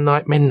แม่น้ำน้อ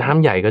ยแม่น้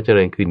ำใหญ่ก็เจ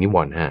ริญคือนิว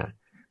รณ์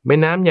5แม่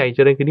น้ำใหญ่เจ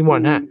ริญคือนิว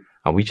รณ์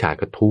5เอาวิชา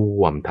ก็ท่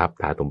วมทับ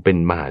ถาถมเป็น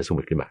มหาสมุ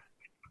ทรขึ้นมา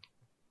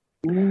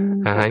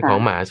อาหารของ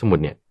มหาสมุท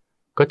รเนี่ย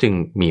ก็จึง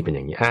มีเป็นอ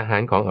ย่างนี้อาหา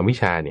รของอวิช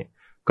ชาเนี่ย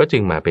ก็จึ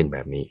งมาเป็นแบ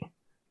บนี้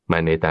มา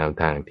ในตาม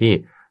ทางที่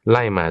ไ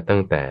ล่มาตั้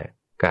งแต่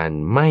การ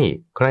ไม่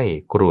ใคร่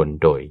ครวญ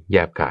โดยแย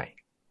บกาย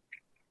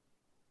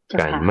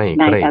การไม่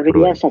ใคร่คร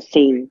วญ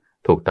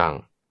ถูกต้อง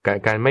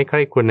การไม่ใค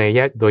ร่ครวญใน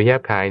โดยแย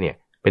บกายเนี่ย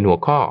เป็นหัว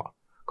ข้อ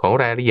ของ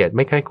รายละเอียดไ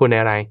ม่ใคร่ครวญใน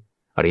อะไร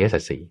อริยสั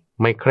จสี่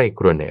ไม่ใคร่ค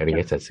รวญในอริ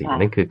ยสัจสี่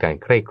นั่นคือการ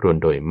ใคร่ครวญ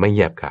โดยไม่แ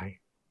ยบกาย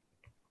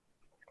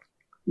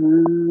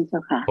เจ้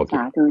าค่ะส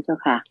าธุเจ้า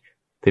ค่ะ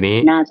ทีนี้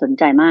น่าสน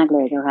ใจมากเล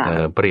ยเจ้าค่ะ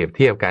เปรียบเ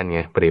ทียบกันไง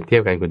เปรียบเทีย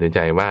บกันคุณตื่นใ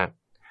จว่า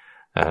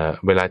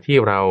เวลาที่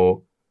เรา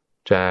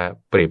จะ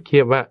เปรียบเที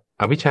ยบว่า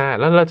อวิชชา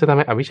แล้วเราจะทำใ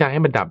ห้อวิชชาให้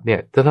มันดับเนี่ย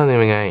จะต้อง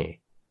ยังไง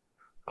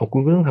เอาคุ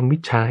ณก็ต้องทำวิ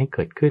ชาให้เ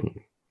กิดขึ้น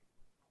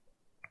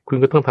คุณ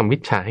ก็ต้องทำวิ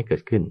ชาให้เกิ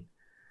ดขึ้น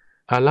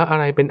แล้วอะ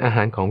ไรเป็นอาห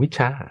ารของวิช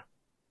า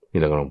นี่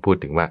เรากำลังพูด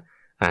ถึงว่า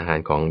อาหาร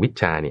ของวิ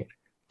ชาเนี่ย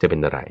จะเป็น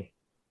อะไร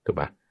ถูก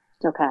ปะ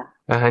เจ้าค่ะ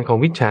อาหารของ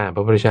วิชาพร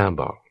ะพุทธเจ้า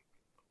บอก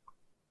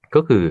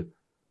ก็คือ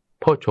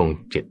โพชฌงค์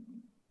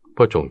7โพ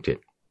ชฌงค์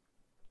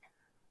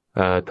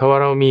7ถ้าว่า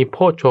เรามีโพ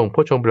ชฌง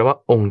ค์แปลว่า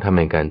องค์ธรรมแ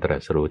ห่งการตรั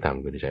สรู้ธรรม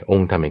คุณใจอง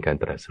ค์ธรรมแห่งการ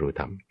ตรัสรู้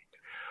ธรรม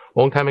อ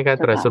งค์ธรรมแห่งการ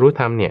ตรัสรู้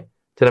ธรรมเนี่ย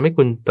จะทำให้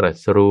คุณตรั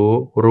ส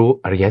รู้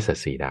อริยสัจ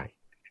สี่ได้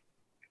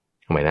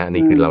ทำไมนะ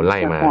นี่คือเราไล่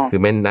มาคือ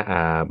แม่น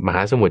มห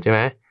าสมุทรใช่ไห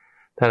ม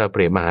ถ้าเราเป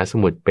รียบมหาส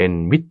มุทรเป็น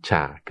วิช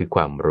าคือค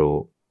วาม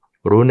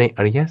รู้ในอ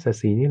ริยสัจ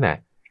สี่นี่แหละ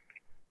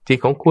จิต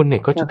ของคุณเนี่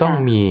ยก็จะต้อง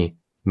มี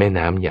แม่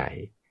น้ำใหญ่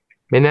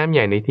แม่น้ำให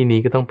ญ่ในที่นี้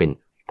ก็ต้องเป็น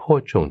โพ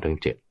ชฌงค์ทั้ง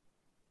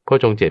7โพช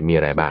ฌงค์7มี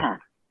อะไรบ้าง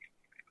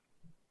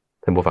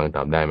ท่านผู้ฟังต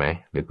อบได้ไหม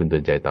หรือคุณตื่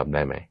นใจตอบไ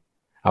ด้ไหม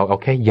เอา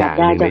แค่อย่าง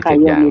นึงใน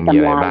7อย่างมี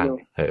อะไรบ้าง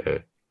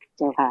เ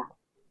จ้าค่ะ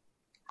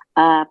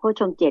โพช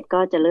ฌงค์7ก็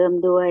จะเริ่ม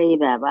ด้วย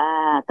แบบว่า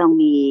ต้อง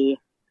มี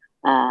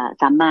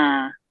สัมมา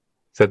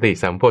สติ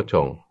สัมโพชฌ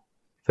งค์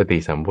สติ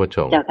สัมโพชฌ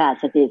งค์เจ้าค่ะ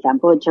สติสัม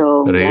โพชฌง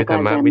ค์หรือธร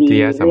รมวิท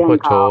ยาสัมโพช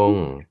ฌง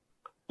ค์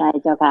ใช่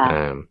เจ้าค่ะ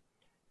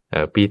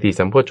ปีติ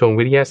สัมโพชฌงค์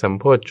วิริยะสัม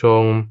โพชฌ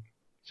งค์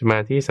สมา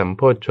ธิสัมโ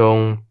พชฌง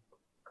ค์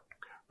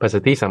ปัสส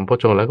ติสัมโพช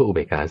ฌงค์แล้วก็อุเบ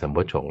กขาสัมโพ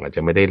ชฌงค์อาจจ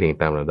ะไม่ได้เรียง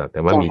ตามลำดับแ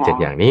ต่ว่ามี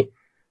7อย่างนี้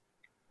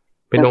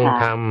เป็นองค์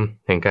ธรรม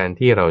แห่งการ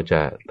ที่เราจ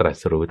ะตรั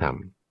สรู้ธรรม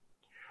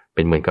เ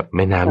ป็นเหมือนกับแ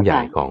ม่น้ำใหญ่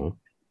ของ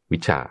วิ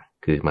ชา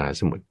คือมหา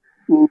สมุทร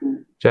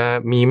จะ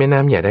มีแม่น้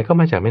ำใหญ่ได้ก็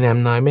มาจากแม่น้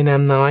ำน้อยแม่น้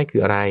ำน้อยคื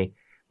ออะไร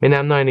แม่น้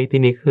ำน้อยใน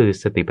ที่นี้คือ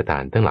สติปัฏฐา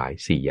นทั้งหลาย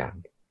4อย่าง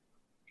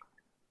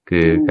คื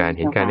อการเ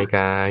ห็นกายในก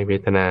ายเว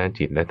ทนา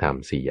จิตและธรรม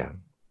4อย่าง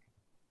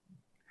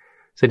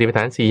สติปัฏฐ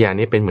าน4อย่าง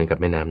นี้เป็นเหมือนกับ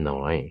แม่น้ำ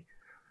น้อย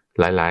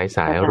หลายๆส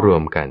ายรว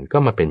มกันก็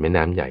มาเป็นแม่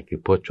น้ำใหญ่คือ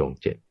โพชฌงค์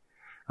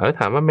7แล้ว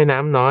ถามว่าแม่น้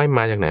ำน้อยม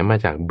าจากไหนมา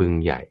จากบึง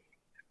ใหญ่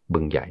บึ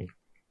งให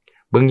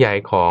ญ่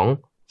ของ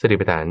สติ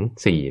ปัฏฐาน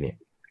4เนี่ย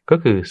ก็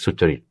คือสุ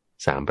จริต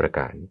3ประก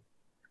าร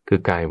คือ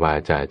กายวา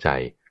จาใจ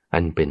อั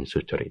นเป็นสุ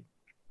จริต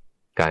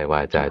กายว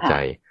าจาใจ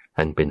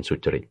อันเป็นสุ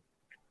จริต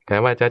กาย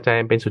วาจาใจ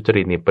อันเป็นสุจ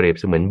ริตเนี่ยเปรียบ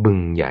เสมือนบึง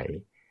ใหญ่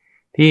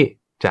ที่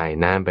จ่าย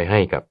น้ำไปให้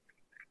กับ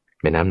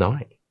แม่น้ำน้อ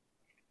ย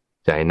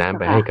จ่ายน้ำ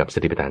ไปให้กับส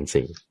ติปัฏฐาน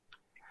สี่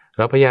เ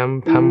ราพยายาม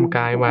ทำก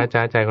ายวาจ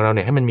าใจของเราเ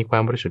นี่ยให้มันมีควา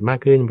มบริสุทธิ์มาก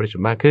ขึ้นบริสุท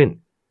ธิ์มากขึ้น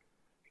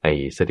ไอ้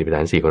สติปัฏฐ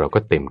านสี่ของเราก็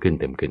เต็มขึ้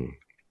น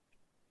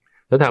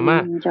แล้วถามว่า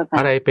อ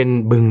ะไรเป็น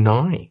บึง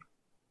น้อย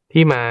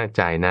ที่มา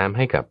จ่ายน้ำใ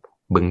ห้กับ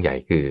บึงใหญ่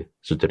คือ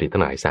สุจริตทั้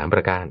งหลาย3ป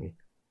ระการ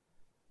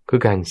คื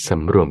อการส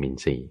ำรวมอิน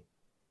ทรีย์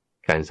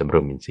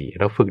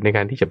เราฝึกในก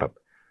ารที่จะแบบ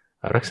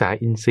รักษา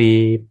อินทรี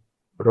ย์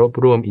รวบ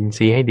รวมอินท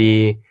รีย์ให้ดี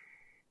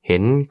เห็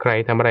นใคร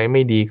ทำอะไรไ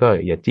ม่ดีก็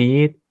อย่าจี๊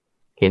ด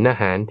เห็นอา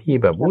หารที่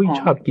แบบ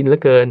ชอบกินเหลื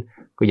อเกิน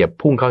ก็อย่า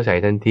พุ่งเข้าใส่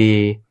ทันที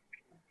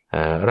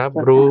รับ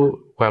รู้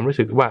ความรู้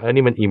สึกว่า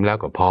นี่มันอิ่มแล้ว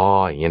ก็พอ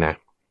อย่างเงี้ยนะ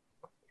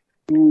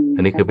อั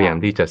นนี้คือพยายาม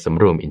ที่จะส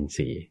ำรวมอินท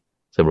รีย์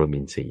สำรวม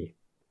อินทรีย์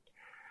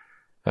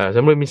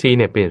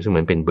เนี่ยเป็นเหมื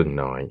อนเป็นบึง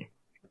น้อย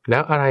แล้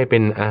วอะไรเป็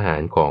นอาหา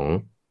รของ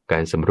กา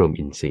รสำรวม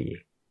อินทรีย์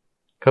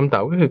คำตอ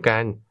บก็คือกา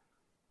ร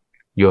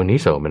โยนิ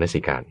โสมน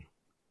สิกา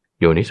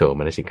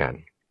ร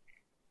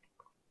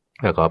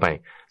ขอไป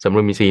สำร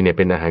วมอินทรีย์เนี่ยเ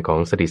ป็นอาหารของ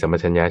สติสัมป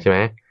ชัญญะใช่ไหม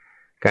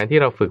การที่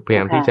เราฝึกพยาย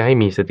ามที่จะให้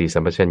มีสติสั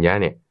มปชัญญะ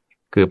เนี่ย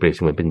คือเปรียบเส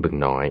มือนเป็นบึง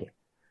น้อย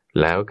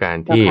แล้วการ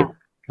ที่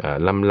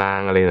ลำรา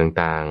งอะไร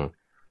ต่าง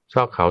ๆซ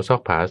อกเขาซอ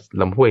กผา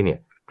ลำห้วยเนี่ย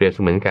เปรียบเส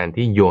มือนการ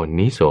ที่โย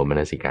นิโสม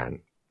นสิการ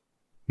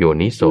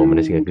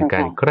คือกา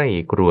รใกล้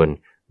กรวน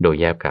โดย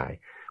แยบกาย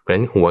เพราะฉะ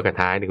นั้นหัวกับ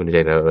ท้ายในคุณใจ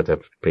เราจะ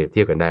เปรียบเที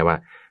ยบกันได้ว่า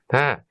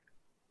ถ้า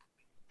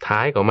ท้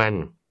ายของมัน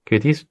คือ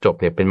ที่จบ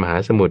เนี่ยเป็นมหา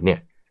สมุทรเนี่ย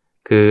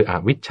คืออ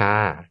วิชชา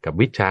กับ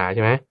วิชชาใ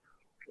ช่ไหม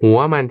หัว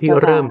มันที่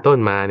เริ่มต้น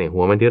ม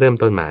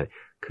า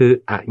คือ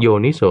อโย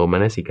นิโสม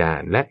นสิกา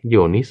รและโย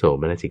นิโส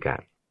มนสิกา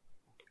ร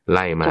ไ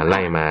ล่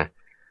มา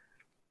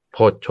โพ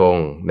ชฌง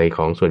ค์ในข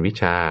องส่วนวิช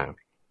ชา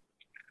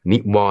นิ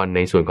วรณ์ใน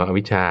ส่วนของอ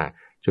วิชชา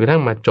จนกระทั่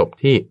งมาจบ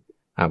ที่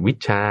อวิช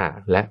ชา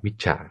และวิช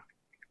ชา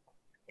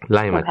ไ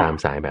ล่มาตาม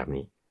สายแบบ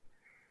นี้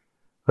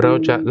เรา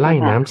จะไล่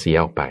น้ำเสีย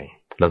ออกไป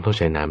เราต้องใ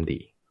ช้น้ำดี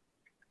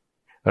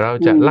เรา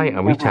จะไล่อ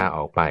วิชชาอ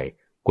อกไป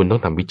คุณต้อ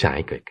งทำวิจัยใ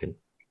ห้เกิดขึ้น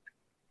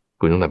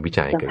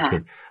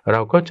เร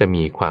าก็จะ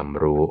มีความ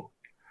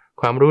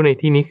รู้ใน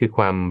ที่นี้คือค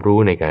วามรู้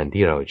ในการ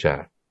ที่เราจะ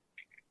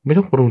ไม่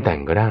ต้องปรุงแต่ง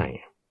ก็ได้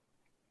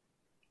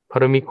พอ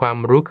เรามีความ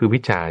รู้คือวิ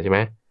ชาใช่ไหม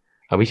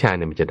อวิชชาเ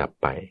นี่ยมันจะดับ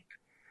ไป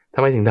ทำ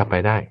ไมถึงดับไป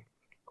ได้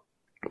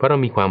เพราะเรา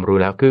มีความรู้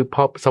แล้วคือพ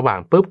อสว่าง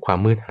ปุ๊บความ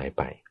มืดหาย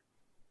ไป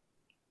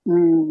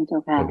เจ้า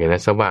ค่ะโอเคน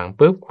ะสว่าง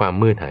ปุ๊บความ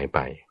มืดหายไป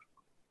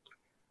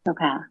เจ้า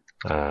ค่ะ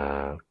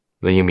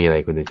แล้วยังมีอะไร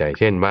คุณใจ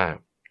เช่นว่า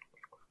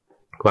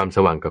ความส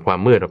ว่างกับความ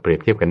มืดเราเปรียบ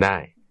เทียบกันได้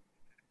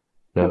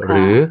ห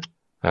รือ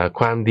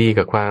ความดี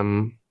กับความ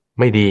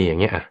ไม่ดีอย่าง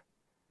เงี้ย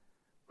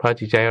พอ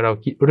จิตใจเรา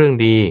คิดเรื่อง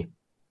ดี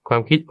ควา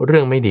มคิดเรื่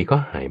องไม่ดีก็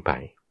หายไป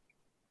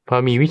พอ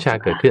มีวิชา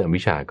เกิดขึ้นอ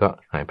วิชชาก็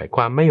หายไปค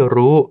วามไม่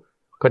รู้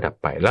ก็ดับ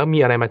ไปแล้วมี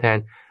อะไรมาแทน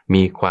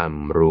มีความ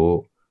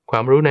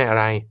รู้ในอะ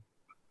ไร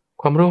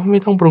ความรู้ไ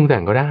ม่ต้องปรุงแต่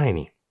งก็ได้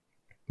นี่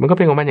มันก็เ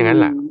ป็นของมันอย่างนั้น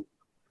แหละ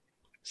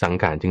สัง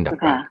ขารจึงดับ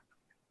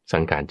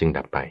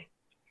ไป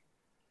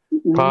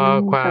พอ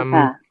ความ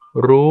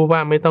รู้ว่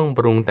าไม่ต้องป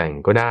รุงแต่ง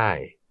ก็ได้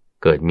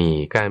เกิดมี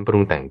การปรุ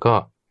งแต่งก็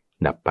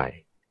ดับไป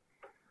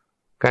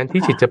การ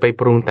ที่จิตจะไป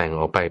ปรุงแต่ง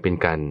ออกไปเป็น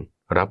การ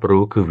รับ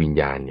รู้คือวิญ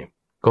ญาณเนี่ย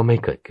ก็ไม่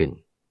เกิดขึ้น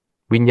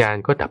วิญญาณ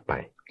ก็ดับไป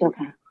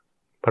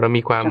พอเรา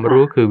มีความ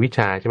รู้คือวิช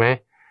าใช่ไหม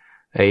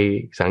ไอ้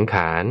สังข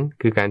าร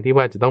คือการที่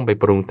ว่าจะต้องไป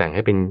ปรุงแต่งใ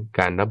ห้เป็น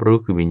การรับรู้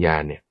คือวิญญา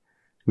ณเนี่ย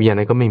วิญญาณ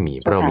นั้นก็ไม่มี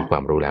เพราะเรามีควา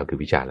มรู้แล้วคือ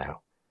วิชาแล้ว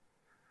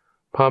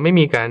พอไม่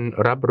มีการ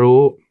รับรู้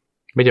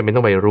ไม่จำเป็นต้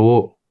องไปรู้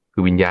คื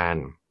อวิญญาณ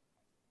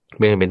ไ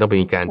ม่จำเป็นต้องไป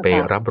มีการไป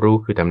รับรู้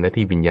คือทำหน้า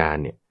ที่วิญญาณ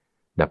เนี่ย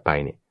ดับไป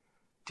เนี่ย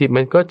จิต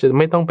มันก็จะไ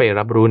ม่ต้องไป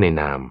รับรู้ใน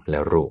นามและ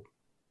รูป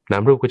นา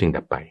มรูปก็จึง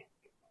ดับไป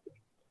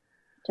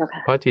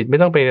พอจิตไม่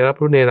ต้องไปรับ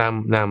รู้ใน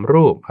นาม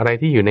รูปอะไร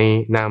ที่อยู่ใน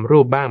นามรู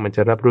ปบ้างมันจ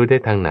ะรับรู้ได้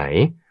ทางไหน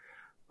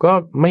ก็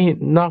ไม่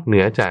นอกเหนื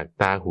อจาก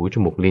ตาหูจ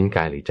มูกลิ้นก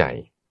ายหรือใจ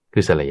คื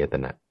อสลายต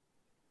นะ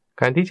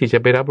การที่จิตจะ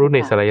ไปรับรู้ใน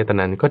สลายตน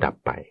ะก็ดับ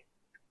ไป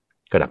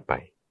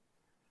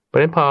เพราะ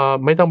ฉะนั้นพอ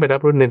ไม่ต้องไปรั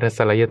บรู้ในส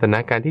ลายตนะ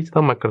การที่จะต้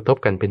องมากระทบ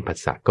กันเป็นผัส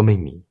สะก็ไม่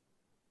มี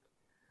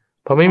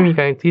พอไม่มี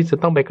การที่จะ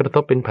ต้องไปกระท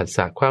บเป็นผัสส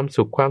ะความ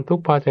สุขความทุก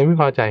ข์พอใจไม่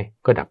พอใจ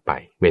ก็ดับไป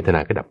เวทนา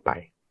ก็ดับไป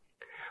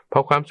พอ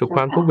ความสุขค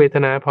วามทุกข์เวท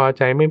นาพอใ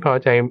จไม่พอ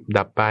ใจ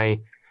ดับไป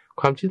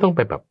ความที่ต้องไ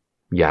ปแบบ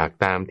อยาก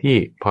ตามที่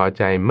พอใ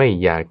จไม่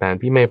อยากตาม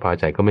ที่ไม่พอ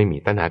ใจก็ไม่มี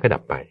ตัณหาก็ดั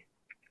บไป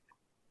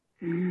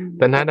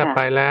ตัณหาดับไ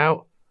ปแล้ว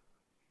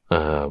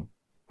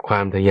ควา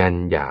มทะยาน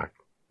อยาก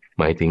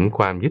หมายถึงค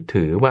วามยึด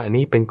ถือว่าอัน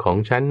นี้เป็นของ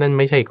ฉันนั่น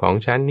ไม่ใช่ของ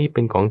ฉันนี่เ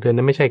ป็นของเธอ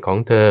นั่นไม่ใช่ของ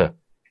เธอ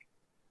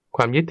ค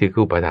วามยึดถือคื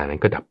ออุปาทานนั้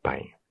นก็ดับไป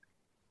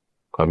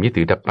ความยึด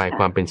ถือดับไป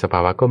ความเป็นสภา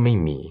วะก็ไม่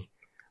มี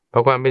พอ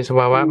ความเป็นสภ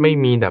าวะไม่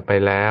มีดับไป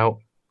แล้ว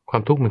ควา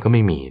มทุกข์มันก็ไ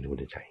ม่มีดู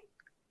ใจ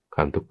คว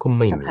ามทุกข์ก็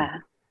ไม่มี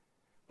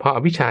พออ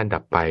วิชชาดั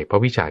บไปพอ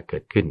วิชาเกิ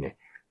ดขึ้นเนี่ย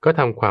ก็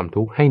ทำความ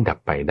ทุกข์ให้ดับ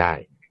ไปได้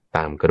ต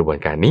ามกระบวน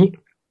การนี้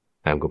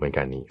เ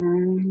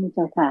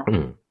จ้าค่ะ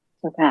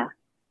เจ้าค่ะ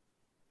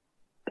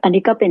อัน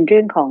นี้ก็เป็นเรื่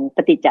องของป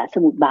ฏิจจส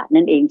มุปบาท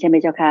นั่นเองใช่ไหม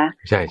เจ้าคะ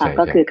ใช่ใช่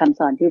ก็คือคำ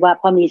สอนที่ว่า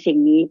พอมีสิ่ง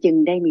นี้จึง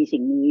ได้มีสิ่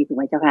งนี้ถูกไ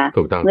หมเจ้าคะ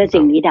ถูกต้องเมื่อ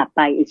สิ่งนี้ดับไ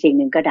ปอีกสิ่งห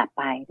นึ่งก็ดับ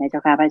ไปนะเจ้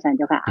าค่ะพระอาจารย์เ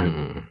จ้าค่ะ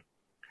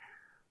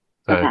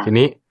ที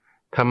นี้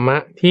ธรรมะ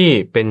ที่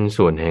เป็น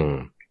ส่วนแห่ง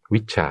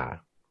วิชา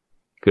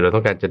คือเราต้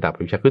องการจะดับ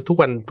วิชาคือทุก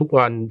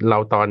วันเรา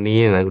ตอนนี้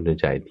นะคุณ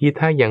ใจที่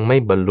ถ้ายังไม่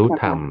บรรลุ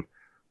ธรรม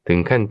ถึง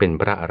ขั้นเป็น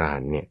พระอรหั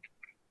นต์เนี่ย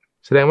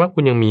แสดงว่าคุ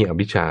ณยังมีอ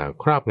วิชชา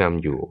ครอบง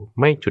ำอยู่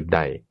ไม่จุดใด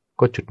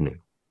ก็จุดหนึ่ง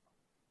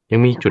ยัง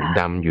มีจุด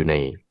ดำอยู่ใน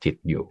จิต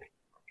อยู่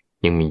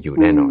ยังมีอยู่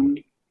แน่นอน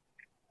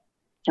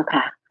เจ้า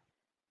ค่ะ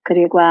เขาเ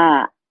รียกว่า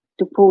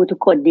ทุก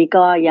คนนี้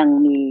ก็ยัง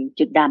มี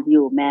จุดดำอ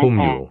ยู่แม้แ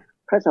ต่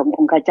พระสงฆ์อ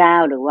งค์เจ้า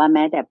หรือว่าแ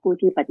ม้แต่ผู้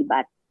ที่ปฏิบั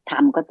ติธรร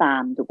มก็ตา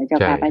มถูกไหมเจ้า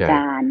ค่ะอาจ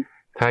ารย์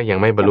ถ้ายัง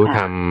ไม่บรรลุธ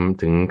รรม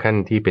ถึงขั้น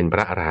ที่เป็นพร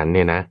ะอรหันต์เ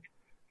นี่ยนะ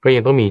ก็ยั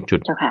งต้องมีจุ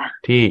ด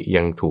ที่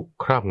ยังถูก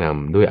ครอบง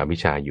ำด้วยอวิช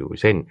ชาอยู่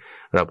เช่น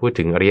เราพูด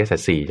ถึงอริยสัจ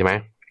สี่ใช่ไหม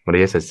อริ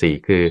ยสัจสี่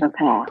คือ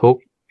ทุก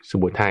ข์ส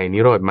มุทัยนิ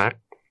โรธมรรค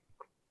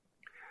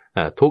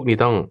ทุกข์นี่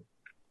ต้อง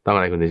อ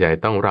ะไรคุณใจ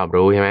ต้องรอบ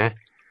รู้ใช่ไหม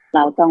เร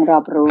าต้องรอ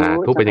บรู้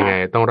ทุกข์เป็นยังไง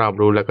ต้องรอบ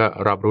รู้แล้วก็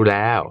รอบรู้แ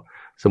ล้ว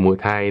สมุ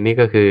ทัยนี่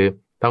ก็คือ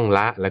ต้องล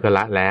ะแล้วก็ล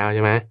ะแล้วใ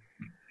ช่ไหม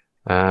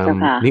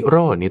นิโร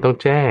ธนี่ต้อง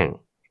แจ้ง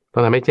ต้อ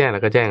งทำให้แจ้งแล้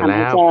วก็แจ้งแ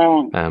ล้ว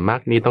มรร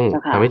คนี้ต้อง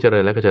ทำให้เจริ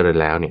ญแล้วก็เจริญ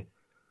แล้วเนี่ย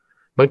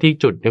บางที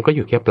จุดมันก็อ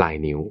ยู่แค่ปลาย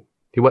นิ้ว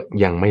ที่ว่า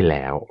ยังไม่แ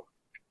ล้ว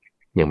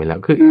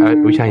คือ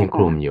วิชายังค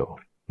ลุมอยู่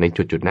ใน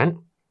จุดนั้น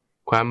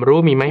ความรู้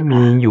มีไหม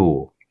มีอยู่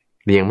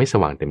แต่ยังไม่ส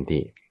ว่างเต็ม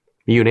ที่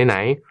มีอยู่ไหน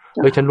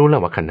ฉันรู้แล้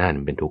วว่าขันธ์ห้า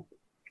มันเป็นทุกข์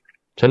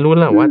ฉันรู้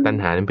แล้วว่าตัณ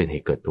หานั้นเป็นเห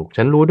ตุเกิดทุกข์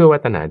ฉันรู้ด้วยว่า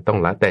ตัณหาต้อง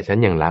ละแต่ฉัน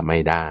ยังละไม่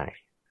ได้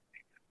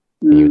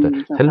อยู่ตัว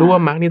ฉันรู้ว่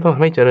ามรรคนี้ต้องท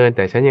ำให้เจริญแ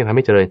ต่ฉันยังทำใ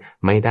ห้เจริญ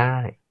ไม่ได้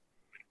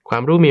ควา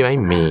มรู้มีไหม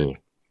มี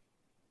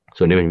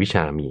ส่วนที่เป็นวิช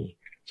ามี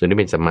ส่วนที่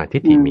เป็นสัมมาทิ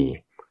ฏฐิมี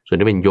ส่วน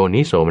ที่เป็นโย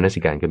นิโสมน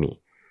สิการก็มี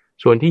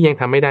ส่วนที่ยัง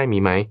ทำไม่ได้มี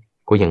ไหม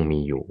ก็ยังมี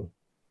อยู่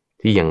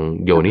ที่ยัง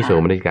โยนิโส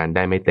มนสิการไ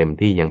ด้ไม่เต็ม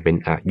ที่ยังเป็น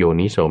อโย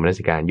นิโสมน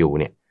สิการอยู่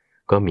เนี่ย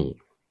ก็มี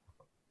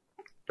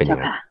เป็นอย่า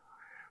งนั้น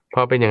พ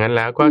อเป็นอย่างนั้นแ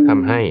ล้วก็ท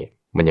ำให้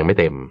มันยังไม่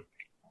เต็ม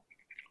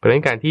เพราะฉะนั้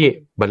นการที่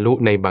บรรลุ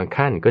ในบาง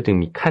ขั้นก็จึง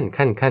มี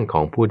ขั้นข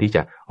องผู้ที่จ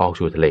ะออก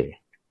สู่ทะเล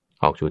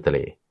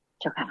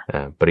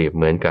เปรียบเ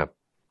หมือนกับ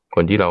ค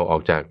นที่เราออ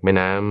กจากแม่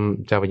น้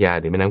ำเจ้าพระยา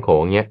หรือแม่น้ำโข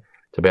งเนี้ย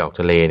จะไปออก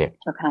ทะเลเนี่ย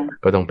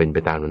ก็ต้องเป็นไป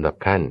ตามลำดับ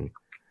ขั้น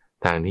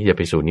ทางที่จะไ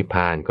ปสู่นิพพ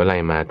านก็ไล่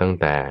มาตั้ง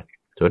แต่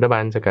โสดาบั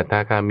นสกิทา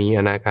คามี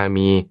อนาคา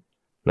มี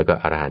แล้วก็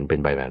อรหันต์เป็น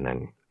ไปแบบนั้น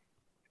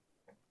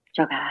เ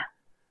จ้าค่ะ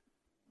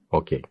โอ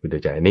เคคุณเด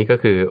ชใจนี่ก็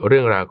คือเรื่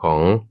องราวของ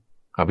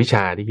อวิชช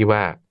าที่คิดว่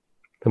า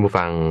ท่านผู้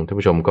ฟังท่าน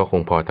ผู้ชมก็ค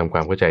งพอทำคว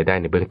ามเข้าใจได้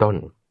ในเบื้องต้น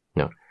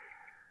เนาะ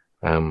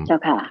เจ้า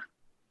ค่ะ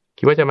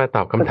คิดว่าจะมาต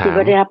อบคำถามคิด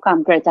ว่าได้รับความ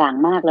กระจ่าง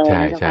มากเลย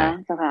นะ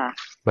เจ้าค่ะ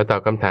มาตอ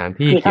บคำถาม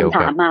ที่เกี่ยว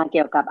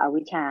กับอ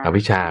วิช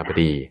ชาพอ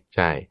ดีใ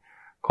ช่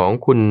ของ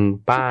คุณ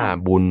ป้า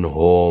บุญโฮ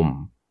ม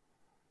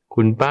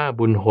คุณป้า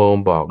บุญโฮม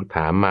บอกถ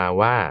ามมา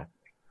ว่า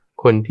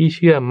คนที่เ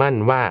ชื่อมั่น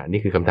ว่านี่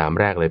คือคำถาม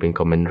แรกเลยเป็น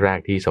คอมเมนต์แรก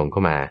ที่ส่งเข้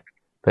ามา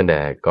ตั้งแต่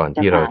ก่อน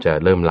ที่เราจะ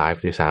เริ่มไล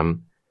ฟ์ด้วยซ้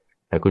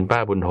ำแต่คุณป้า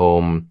บุญโฮ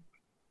ม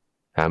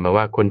ถามมา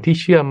ว่าคนที่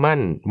เชื่อมั่น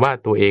ว่า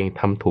ตัวเอง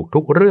ทำถูก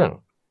ทุกเรื่อง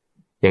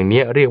อย่าง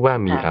นี้เรียกว่า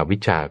มีอวิ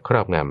ชชาคร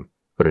อบง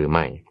ำหรือไ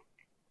ม่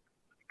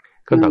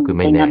คำตอบคือ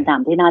ไม่แน่เป็นคำถา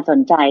มที่น่าสน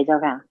ใจเจ้า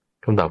ค่ะ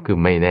คำตอบคือ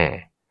ไม่แน่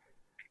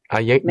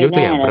ยกตั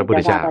วอย่างพระพุท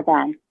ธเจ้า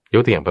ย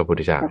กตัวอย่างพระพุท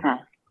ธเจ้า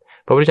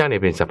พระพุทธเจ้าเนี่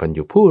ยเป็นสัพพัญ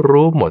ญูผู้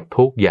รู้หมด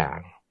ทุกอย่าง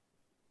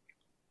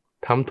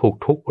ทำถูก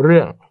ทุกเ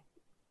รื่อง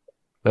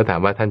แล้วถาม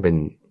ว่าท่านเป็น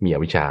มีอ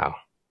วิชชา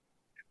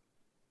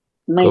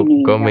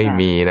ก็ไม่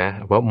มีนะ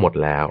เพราะหมด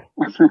แล้ว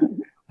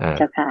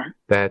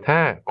แต่ถ้า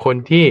คน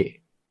ที่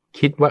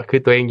คิดว่าคือ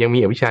ตัวเองยังมี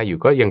อวิชชาอยู่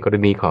ก็อย่างกร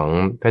ณีของ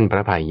ท่านพร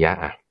ะพายะ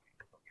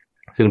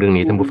ซึ่งเรื่อง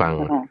นี้ท่านผู้ฟัง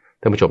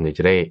ท่านผู้ชมเนี่ยจ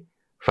ะได้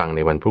ฟังใน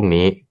วันพรุ่ง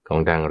นี้ของ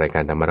ทางรายกา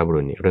รธรรมรับ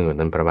รุณเรื่องของ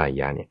ท่านพระพา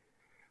ยะเนี่ย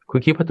คื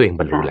อคิดว่าตัวเอง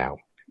บรรลุแล้ว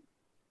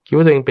คิด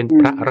ว่าตัวเองเป็น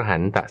พระอรหั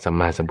นตสัม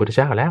มาสัมพุทธเ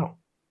จ้าแล้ว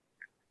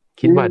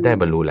คิดว่าได้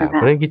บรรลุแล้วเพ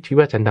ราะฉะนั้นคิด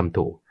ว่าฉันทำ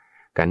ถูก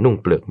การนุ่ง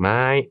เปลือกไ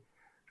ม้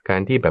กา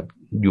รที่แบบ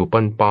อยู่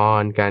ปอ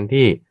นการ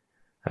ที่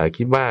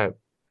คิดว่า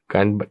ก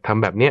ารท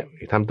ำแบบเนี้ย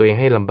ทำตัวเอง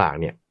ให้ลำบาก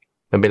เนี่ย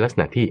มันเป็นลักษ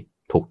ณะที่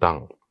ถูกต้อง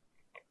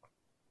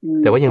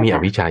แต่ว่ายังมีอ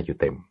วิชชาอยู่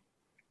เต็ม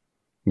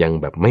ยัง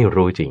แบบไม่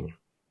รู้จริง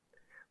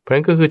เพราะฉะ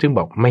นั้นก็คือจึงบ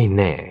อกไม่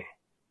แน่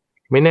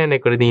ใน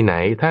กรณีไหน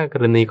ถ้าก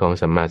รณีของ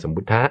สัมมาสัม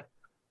พุทธะ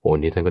โอ้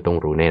นี่ท่านก็ต้อง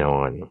รู้แน่นอ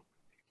น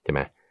ใช่ไหม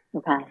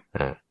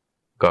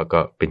ก็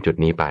เป็นจุด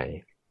นี้ไป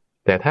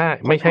แต่ถ้า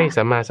ไม่ใช่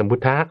สัมมาสัมพุท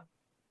ธะ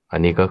อัน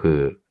นี้ก็คือ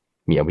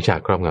มีอวิชชา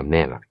ครอบงำแ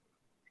น่ละ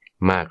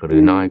มากหรื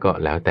อน้อยก็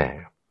แล้วแต่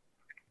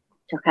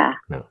เจ้าค่ะ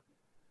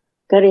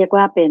ก็เรียก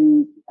ว่าเป็น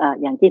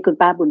อย่างที่คุณ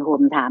ป้าบุญโฮ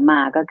มถามมา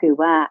ก็คือ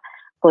ว่า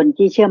คน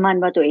ที่เชื่อมั่น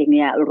ว่าตัวเองเ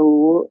นี่ย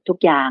รู้ทุก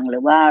อย่างหรื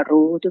อว่า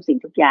รู้ทุกสิ่ง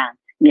ทุกอย่าง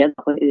เหนือกว่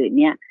าคนอื่น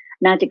เนี่ย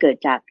น่าจะเกิด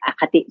จากอ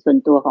คติส่วน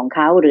ตัวของเข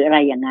าหรืออะไร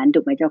อย่างนั้นถู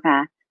กไหมเจ้าคะ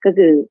ก็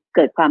คือเ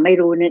กิดความไม่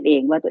รู้นั่นเอ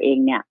งว่าตัวเอง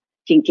เนี่ย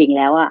จริงๆแ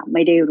ล้วไ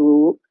ม่ได้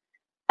รู้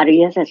อริ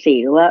ยสัจสี่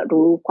หรือว่า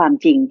รู้ความ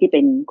จริงที่เ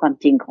ป็นความ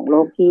จริงของโล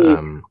กที่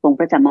องค์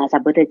พระสัมมาสั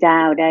มพุทธเจ้า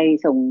ได้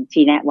ทรง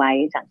ชี้แนะไว้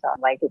สั่งสอน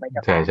ไว้ถูกไหมเจ้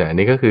าคะใช่ๆอัน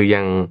นี้ก็คือ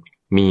ยัง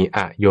มีอ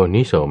โย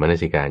นิโสมน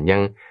สิการยั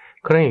ง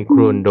ใคร่คร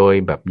วญโดย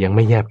แบบยังไ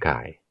ม่แยบกา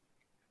ย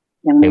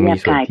ยังมี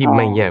ส่วนที่ไ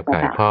ม่แยบก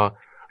ายพอ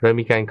เรา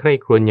มีการใคร่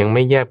ครวญยังไ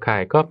ม่แยบกา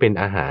ยก็เป็น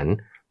อาหาร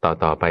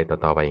ต่อไป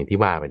อย่างที่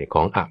ว่าไปเนี่ยข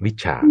องอวิช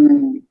ชา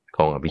ข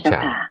องอวิชชา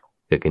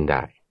เกิดขึ้นไ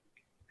ด้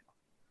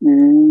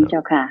เจ้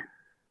าค่ะ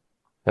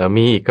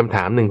มีอีกคำถ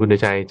ามหนึ่งคุณ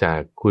ใจจาก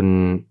คุณ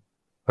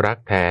รัก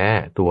แท้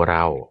ตัวเร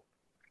า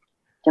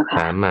ถ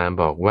ามมา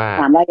บอกว่า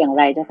ถามว่าอย่าง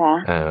ไรเจ้าค่ะ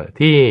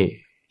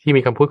ที่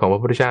มีคำพูดของพร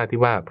ะพุทธเจ้าที่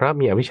ว่าเพราะ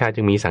มีอวิชชา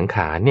จึงมีสังข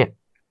ารเนี่ย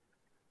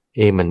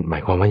มันหมา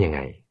ยความว่ายังไง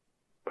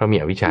เพราะมี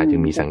อวิชชาจึ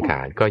งมีสังขา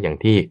รก็อย่าง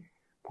ที่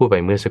พูดไป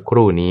เมื่อสักค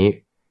รู่นี้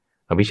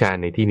อวิชชา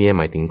ในที่นี้ห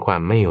มายถึงควา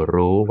มไม่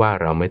รู้ว่า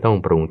เราไม่ต้อง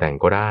ปรุงแต่ง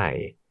ก็ได้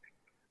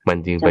มัน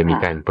จึงไปมี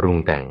การปรุง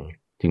แต่ง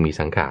จึงมี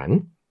สังขาร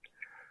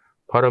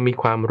พอเรามี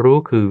ความรู้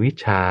คือวิ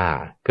ชา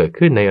เกิด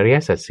ขึ้นในอริย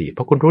สัจสี่เพ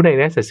ราะคุณรู้ในอ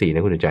ริยสัจสี่น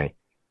ะคุณใจ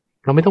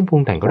เราไม่ต้องปรุ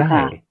งแต่งก็ได้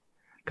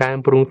การ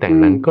ปรุงแต่ง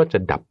นั้นก็จะ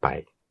ดับไป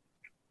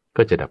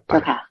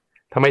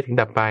ทำไมถึง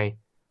ดับไป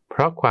เพ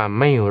ราะความ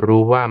ไม่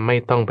รู้ว่าไม่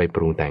ต้องไปป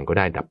รุงแต่งก็ไ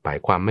ด้ดับไป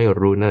ความไม่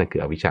รู้นั่นคื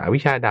ออวิ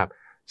ชชาดับ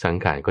สัง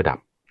ขารก็ดับ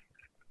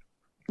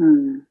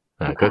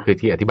ก็คือ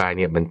ที่อธิบายเ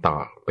นี่ยมันต่อ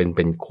เ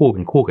ป็นคู่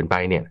กันไป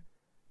เนี่ย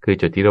คือ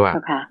จุดที่เรียกว่า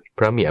เพ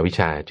ราะมีอวิช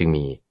ชาจึง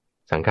มี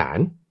สังขาร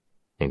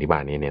อย่างที่บา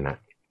นี้เนี่ยนะ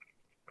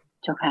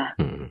เจ้าค่ะ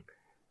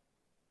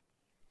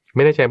ไ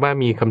ม่แน่ใจว่า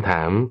มีคำถ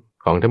าม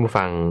ของท่านผู้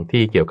ฟัง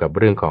ที่เกี่ยวกับ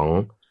เรื่องของ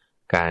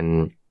การ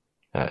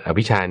อ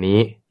วิชชานี้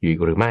อ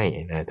ยู่หรือไม่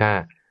นะถ้า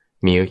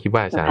มีก็คิด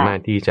ว่าสามารถ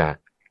ที่จะ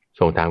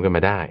ส่งถามกันม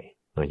าได้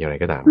อย่างไร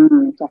ก็ตาม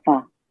เจ้าค่ะ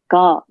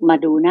ก็มา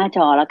ดูหน้าจ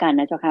อแล้วกัน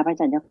นะเจ้าค่ะพระอา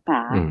จารย์เจ้าค่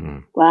ะ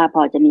ว่าพ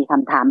อจะมีค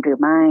ำถามหรือ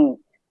ไม่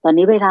ตอน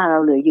นี้เวลาเรา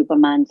เหลืออยู่ปร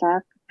ะมาณสัก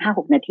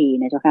 5-6 นาที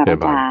นะเจ้าค่ะพระ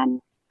อาจารย์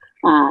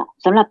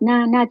สำหรับ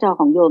หน้าจอ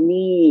ของโยม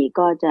นี่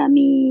ก็จะ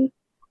มี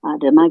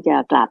โดยมากจะ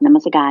กราบนมั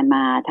สการม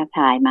าทักท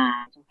ายมา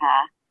เจ้าค่ะ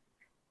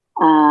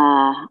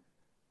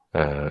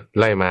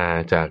ไล่มา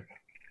จาก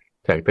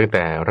ตั้งแ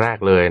ต่แรก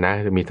เลยนะ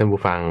จะมีท่าน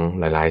ผู้ฟัง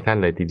หลายๆท่าน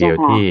เลยทีเดียว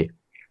ที่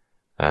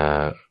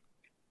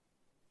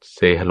เซ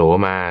ฮัลโหล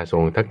มาส่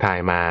งทักทาย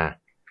มา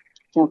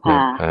เจ้าค่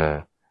ะ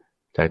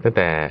จากตั้งแ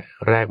ต่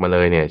แรกมาเล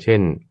ยเนี่ยเช่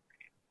น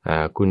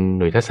คุณ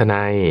หนุ่ยทัศ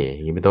นัยอ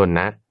ย่างนี้เป็นต้น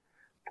นะ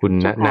คุณ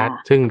นัท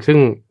ซึ่ง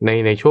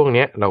ในช่วงเ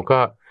นี้ยเราก็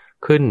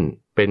ขึ้น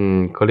เป็น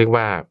เขาเรียก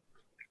ว่า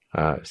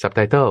ซับไต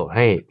เติลใ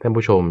ห้ท่าน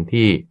ผู้ชม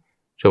ที่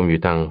ชมอ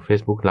ยู่ทาง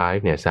Facebook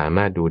Live เนี่ยสาม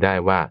ารถดูได้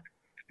ว่า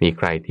มีใ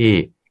ครที่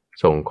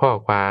ส่งข้อ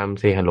ความ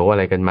เซฮัลโหลอะ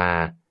ไรกันมา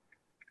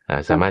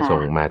สามารถส่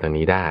งมาทาง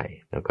นี้ได้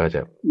แล้วก็จ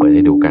ะเปิดใ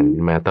ห้ดูกัน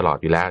มาตลอด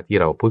อยู่แล้วที่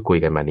เราพูดคุย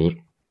กันมานี้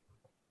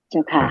เจ้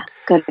าค่ะ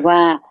ก็เรียกว่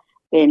า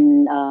เป็น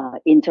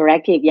อินเทอร์แอ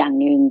คทีฟอย่าง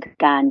หนึ่ง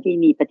การที่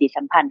มีปฏิ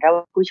สัมพันธ์ระห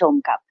ว่างผู้ชม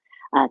กับ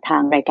ทา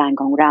งรายการ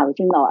ของเรา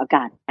ซึ่งออกอาก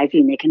าศไลฟ์อ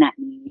ยู่ในขณะ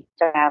นี้เ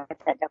จ้าค่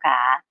ะเจ้าค่ะ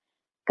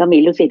ก็มี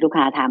ลูกศิษย์ลูกห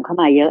าถามเข้า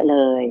มาเยอะเล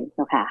ยเ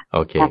จ้าค่ะโอ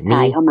เคมี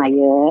เข้ามา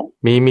เยอะ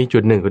มีจุ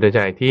ดหนึ่งคุณใจ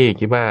ที่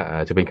คิดว่า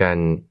จะเป็นการ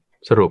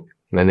สรุป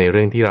ในเ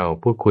รื่องที่เรา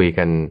พูดคุย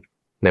กัน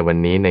ในวัน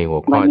นี้ในหั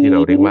วข้อที่เร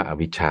าเรียกว่าอ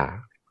วิชชา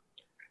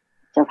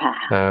เจ้าค่ะ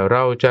เร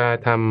าจะ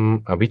ท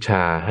ำอวิชช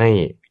าให้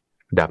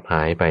ดับห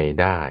ายไป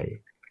ได้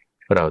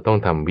เราต้อง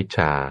ทำวิช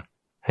า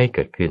ให้เ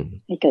กิดขึ้น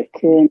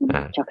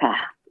เจ้าค่ะ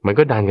มัน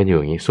ก็ดันกันอยู่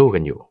อย่างนี้สู้กั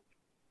นอยู่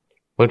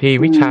บางที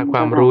วิชาคว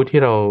ามรู้ที่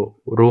เรา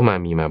รู้มา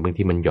มีมาบาง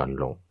ทีมันหย่อน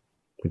ลง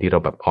บางทีเรา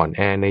แบบอ่อนแ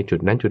อในจุด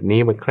นั้นจุดนี้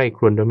มันใคร่ค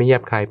รวญโดยไม่แย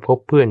บคายพบ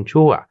เพื่อน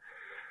ชั่ว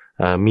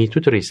มีทุ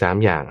จริต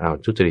3อย่าง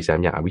ทุจริต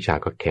3อย่างอวิชชา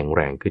ก็แข็งแ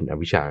รงขึ้น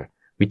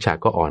วิชา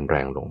ก็อ่อนแร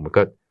งลงมัน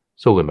ก็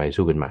สู้กัน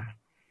มา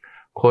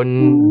คน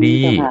ดี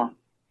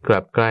กลั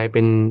บกลายเ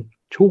ป็น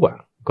ชั่ว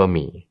ก็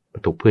มี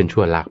ถูกเพื่อน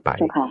ชั่วลากไป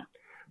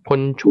คน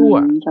ชั่ว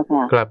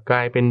กลับกล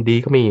ายเป็นดี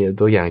ก็มี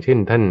ตัวอย่างเช่น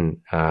ท่าน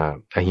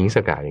อหิงส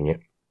กะอย่างเงี้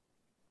ย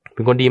เ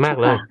ป็นคนดีมาก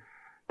เลย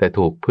แต่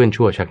ถูกเพื่อน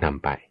ชั่วชักน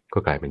ำไปก็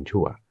กลายเป็น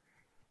ชั่ว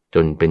จ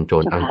นเป็นโจ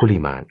รอังคุลิ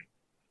มาน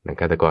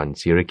ฆาตกร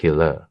serial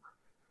killer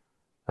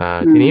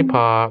ทีนี้พ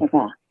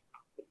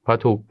อ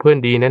ถูกเพื่อน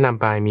ดีแนะน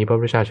ำไปมีพระ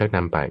พุทธเจ้าชักน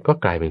ำไปก็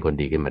กลายเป็นคน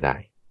ดีขึ้นมาได้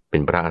เป็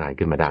นพระอรหันต์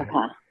ขึ้นมาได้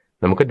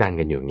แล้วมันก็ดัน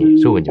กันอยู่อย่างนี้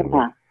สู้กันอยู่อย่าง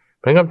นี้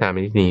เพราะคำถามใน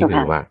ที่นี้คื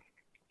อว่า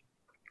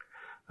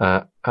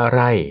อะไ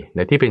รน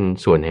ะที่เป็น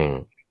ส่วนแห่ง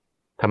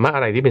ธรรมะอ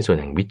ะไรที่เป็นส่วน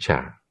แห่งวิชา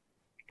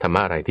ธรรม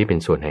ะอะไรที่เป็น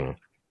ส่วนแห่ง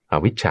อ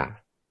วิชชา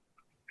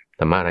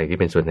ธรรมะอะไรที่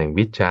เป็นส่วนแห่ง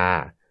วิชา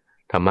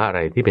ธรรมะอะไร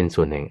ที่เป็น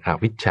ส่วนแห่งอ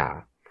วิชชา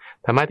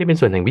ธรรมะที่เป็น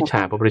ส่วนแห่งวิช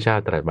าพระพุทธเจ้า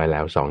ตรัสไว้แล้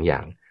ว2อย่า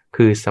ง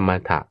คือสม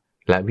ถะ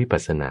และวิปั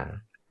สสนา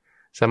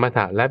สมถ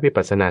ะและวิ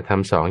ปัสสนาธรร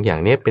ม2อย่า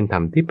งนี้เป็นธร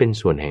รมที่เป็น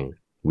ส่วนแห่ง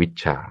วิ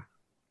ชา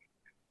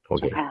โอ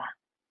เค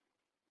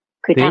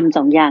คือทำ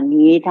2อย่าง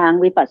นี้ทั้ง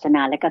วิปัสสน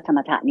าและก็สม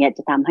ถะเนี่ยจ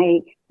ะทำให้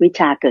วิช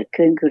าเกิด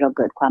ขึ้นคือเราเ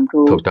กิดความ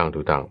รู้ถูกต้อ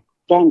ง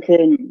แจ้ง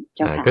ขึ้นเ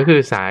จ้าค่ะก็คือ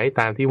สาย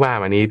ตามที่ว่า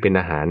มานี้เป็น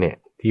อาหารเนี่ย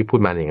ที่พูด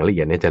มาอย่างละเ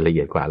อียดเนี่ยจะละเ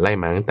อียดกว่าไล่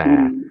มาตั้งแต่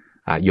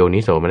โยนิ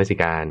โสมนสิ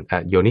การ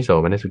โยนิโส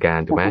มนสิการ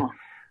ถูกไหม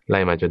ไล่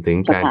มาจนถึง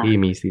การที่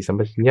มีสีสัมป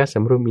ชัญญะส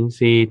ำรวมอินท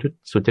รีย์ทุ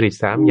สุจริต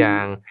3อย่า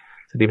ง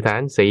สติปัฏฐา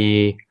น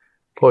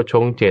4โพชฌ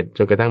งค์7จ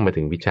นกระทั่งมา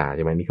ถึงวิชาใ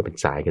ช่ไหมนี่ก็เป็น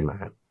สายขึ้นมา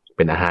เ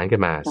ป็นอาหารขึ้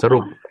นมาสรุ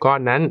ปก้อ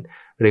นนั้น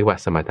เรียกว่า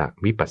สมถะ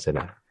วิปัสสน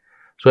า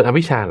ส่วนอ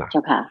วิชชาล่ะ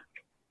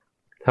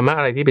ธรรมะ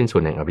อะไรที่เป็นส่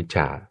วนแห่งอวิชช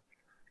า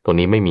ตรง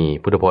นี้ไม่มี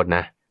พุทธพจน์น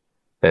ะ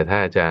แต่ถ้า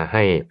จะใ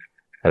ห้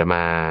อาตม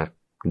า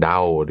เดา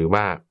หรือ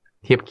ว่า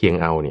เทียบเคียง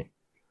เอาเนี่ย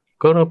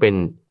ก็ต้องเป็น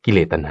กิเล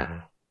สตัณหา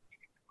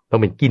ต้อง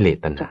เป็นกิเลส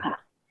ตัณหา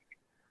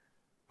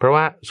เพราะ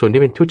ว่าส่วน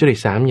ที่เป็นทุจริต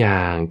3อย่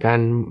างการ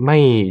ไม่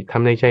ท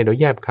ำในใจโดย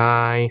แยบคา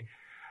ย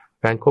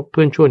การคบเ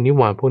พื่อนชั่วนิ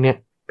วรณ์พวกเนี้ย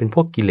เป็นพ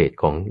วกกิเลส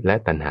ของและ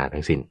ตัณหา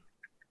ทั้งสิ้น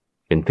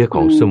เป็นเทือกข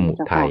องสมุ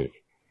ทัย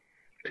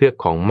เทือก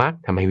ของมรรค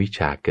ทำให้วิช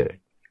าเกิด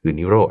คือ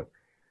นิโรธ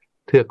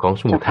เทือกของ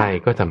สมุทัย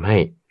ก็ทำให้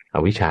อ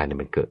วิชชาเนี่ย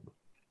มันเกิด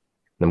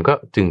มันก็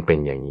จึงเป็น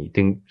อย่างนี้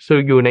จึง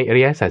อยู่ในอ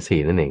ริยสัจ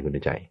สี่นั่นเองคุณ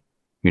ใจ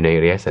อยู่ในอ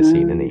ริยสัจ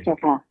สี่นั่นเองเจ้า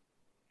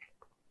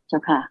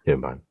ค่ะเดี๋ยว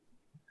บอล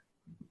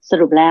ส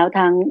รุปแล้ว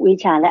ทั้งวิ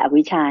ชาและอ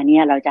วิชชาเนี่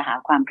ยเราจะหา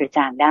ความกระ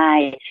จ่างได้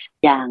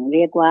อย่างเ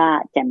รียกว่า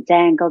แจ่มแ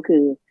จ้งก็คื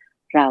อ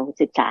เรา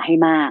ศึกษาให้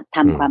มากท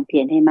ำความเพี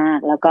ยรให้มาก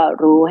แล้วก็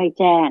รู้ให้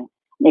แจ้ง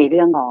ในเ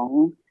รื่องของ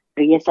อ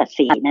ริยสัจ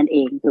สี่นั่นเอ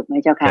งถูกไหม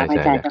เจ้าค่ะพระ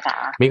อาจารย์เจ้าค่ะ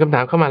มีคำถ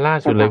ามเข้ามาล่า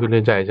สุดเลยคุณเดิ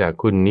นใจจาก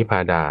คุณนิพา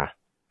ดา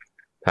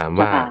ถาม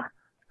ว่า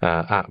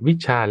อวิช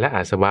ชาและอ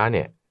าสวะเ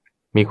นี่ย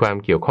มีความ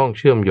เกี่ยวข้องเ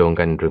ชื่อมโยง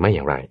กันหรือไม่อ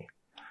ย่างไร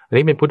อัน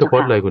นี้เป็นพุทธพ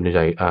จน์เลยคุณเดินใ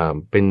จ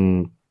เป็น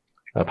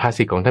ภา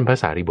ษิตของท่านพระ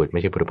สารีบุตรไ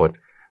ม่ใช่พุทธพจน์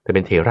แต่เ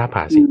ป็นเถระภ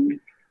าษิต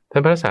ท่า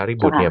นพระสารี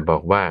บุตรเนี่ยบอ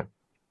กว่า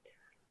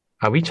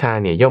อวิชชา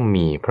เนี่ยย่อม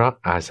มีเพราะ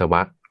อาสว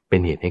ะเป็น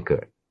เหตุให้เกิ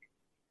ด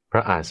เพรา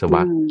ะอาสว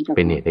ะเ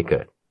ป็นเหตุให้เ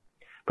กิด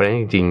เพราะฉะนั้น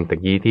จริงๆตะ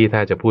กี้ที่ถ้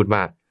าจะพูดว่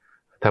า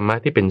ธรรมะ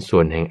ที่เป็นส่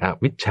วนแห่งอ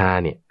วิชชา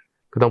เนี่ย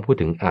ก็ต้องพูด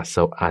ถึงอ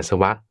าส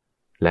วะ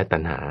และตั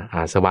ณหาอ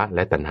าสวะแล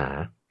ะตัณหา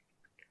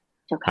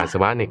อาส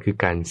วะเนี่ยคือ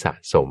การสะ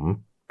สม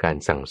การ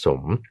สั่งส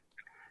ม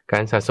กา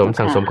รสะสม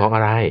สั่งสมของอ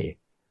ะไร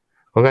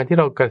ของการที่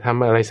เรากระท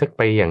ำอะไรสักไ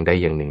ปอย่างใด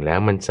อย่างหนึ่งแล้ว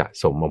มันสะ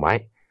สมเอาไว้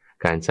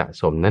การสะ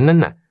สมนั้น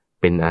น่ะ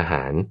เป็นอาห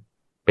าร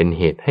เป็น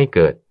เหตุให้เ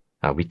กิด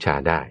อวิชชา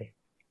ได้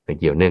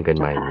เกี่ยวเนื่องกัน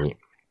มาอย่างนี้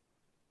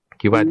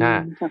คิดว่าถ้า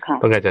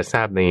ต้องการจะทร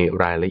าบใน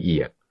รายละเอี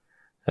ยด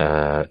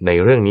ใน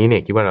เรื่องนี้เนี่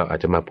ยคิดว่าเราอาจ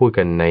จะมาพูด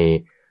กันใน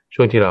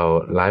ช่วงที่เรา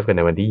ไลฟ์กันใ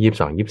นวันที่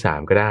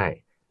22-23ก็ได้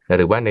ห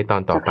รือว่าในตอ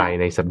นต่อไป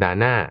ในสัปดาห์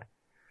หน้า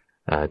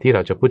ที่เร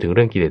าจะพูดถึงเ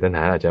รื่องกิเลสตัณห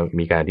าอาจจะ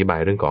มีการอธิบาย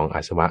เรื่องของอ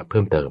าสวะเ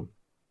พิ่มเติม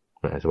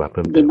อาสวะเ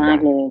พิ่มเติมดีมาก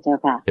เลยเจ้า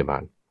ค่ะเจ้าบ้า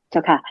นเจ้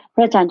าค่ะพ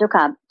ระอาจารย์เจ้า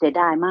ค่ะเสีย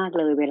ดายมาก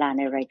เลยเวลาใ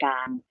นรายกา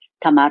ร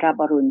ธรรมารับ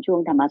อรุณช่วง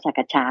ธรรมสัก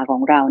ษาขอ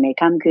งเราใน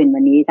ค่ำคืนวั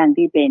นนี้ทั้ง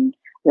ที่เป็น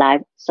ไล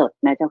ฟ์สด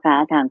นะเจ้าค่ะ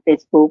ทาง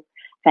Facebook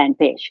แฟนเ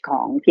พจข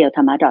อง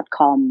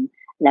purethama.com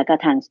แล้วก็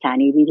ทางสถา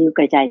นีวิทยุ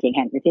กระจายเสียงแ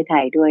ห่งประเทศไท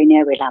ยด้วยเนี่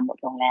ยเวลาหมด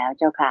ลงแล้ว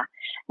เจ้าค่ะ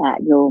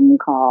โยม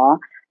ขอ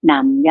น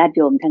ำญาติโ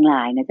ยมทั้งหล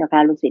ายนะเจ้าค่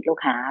ะลูกศิษย์ลูก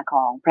หาข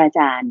องพระอาจ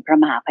ารย์พระ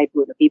มหาไพบู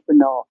ลย์อภิปุ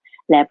โน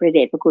และพระเด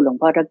ชพระคุณหลวง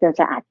พ่อดร.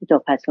สะอาดทิโต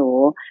ภโส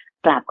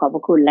กราบขอบพร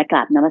ะคุณและกร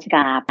าบนมัสก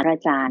ารพระอ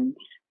าจารย์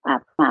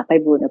มหาไพ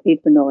บูลย์อภิ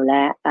ปุโนแล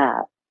ะ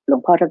หลว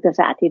งพ่อดร.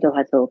สะอาดทิโตภ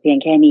โสเพียง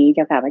แค่นี้เ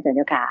จ้าค่ะพระอาจารย์เ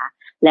จ้าค่ะ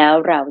แล้ว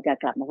เราจะ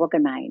กลับมาพบกั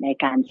นใหม่ใน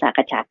การสัก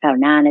ษาคราว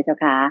หน้านะเจ้า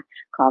ค่ะ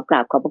ขอกรา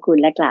บขอบพระคุณ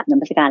และกราบน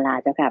มัสการลา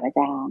เจ้าค่ะพระอา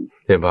จารย์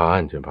เจ้าบ้า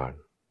น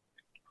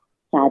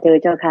สาธุ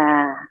เจ้าค่ะ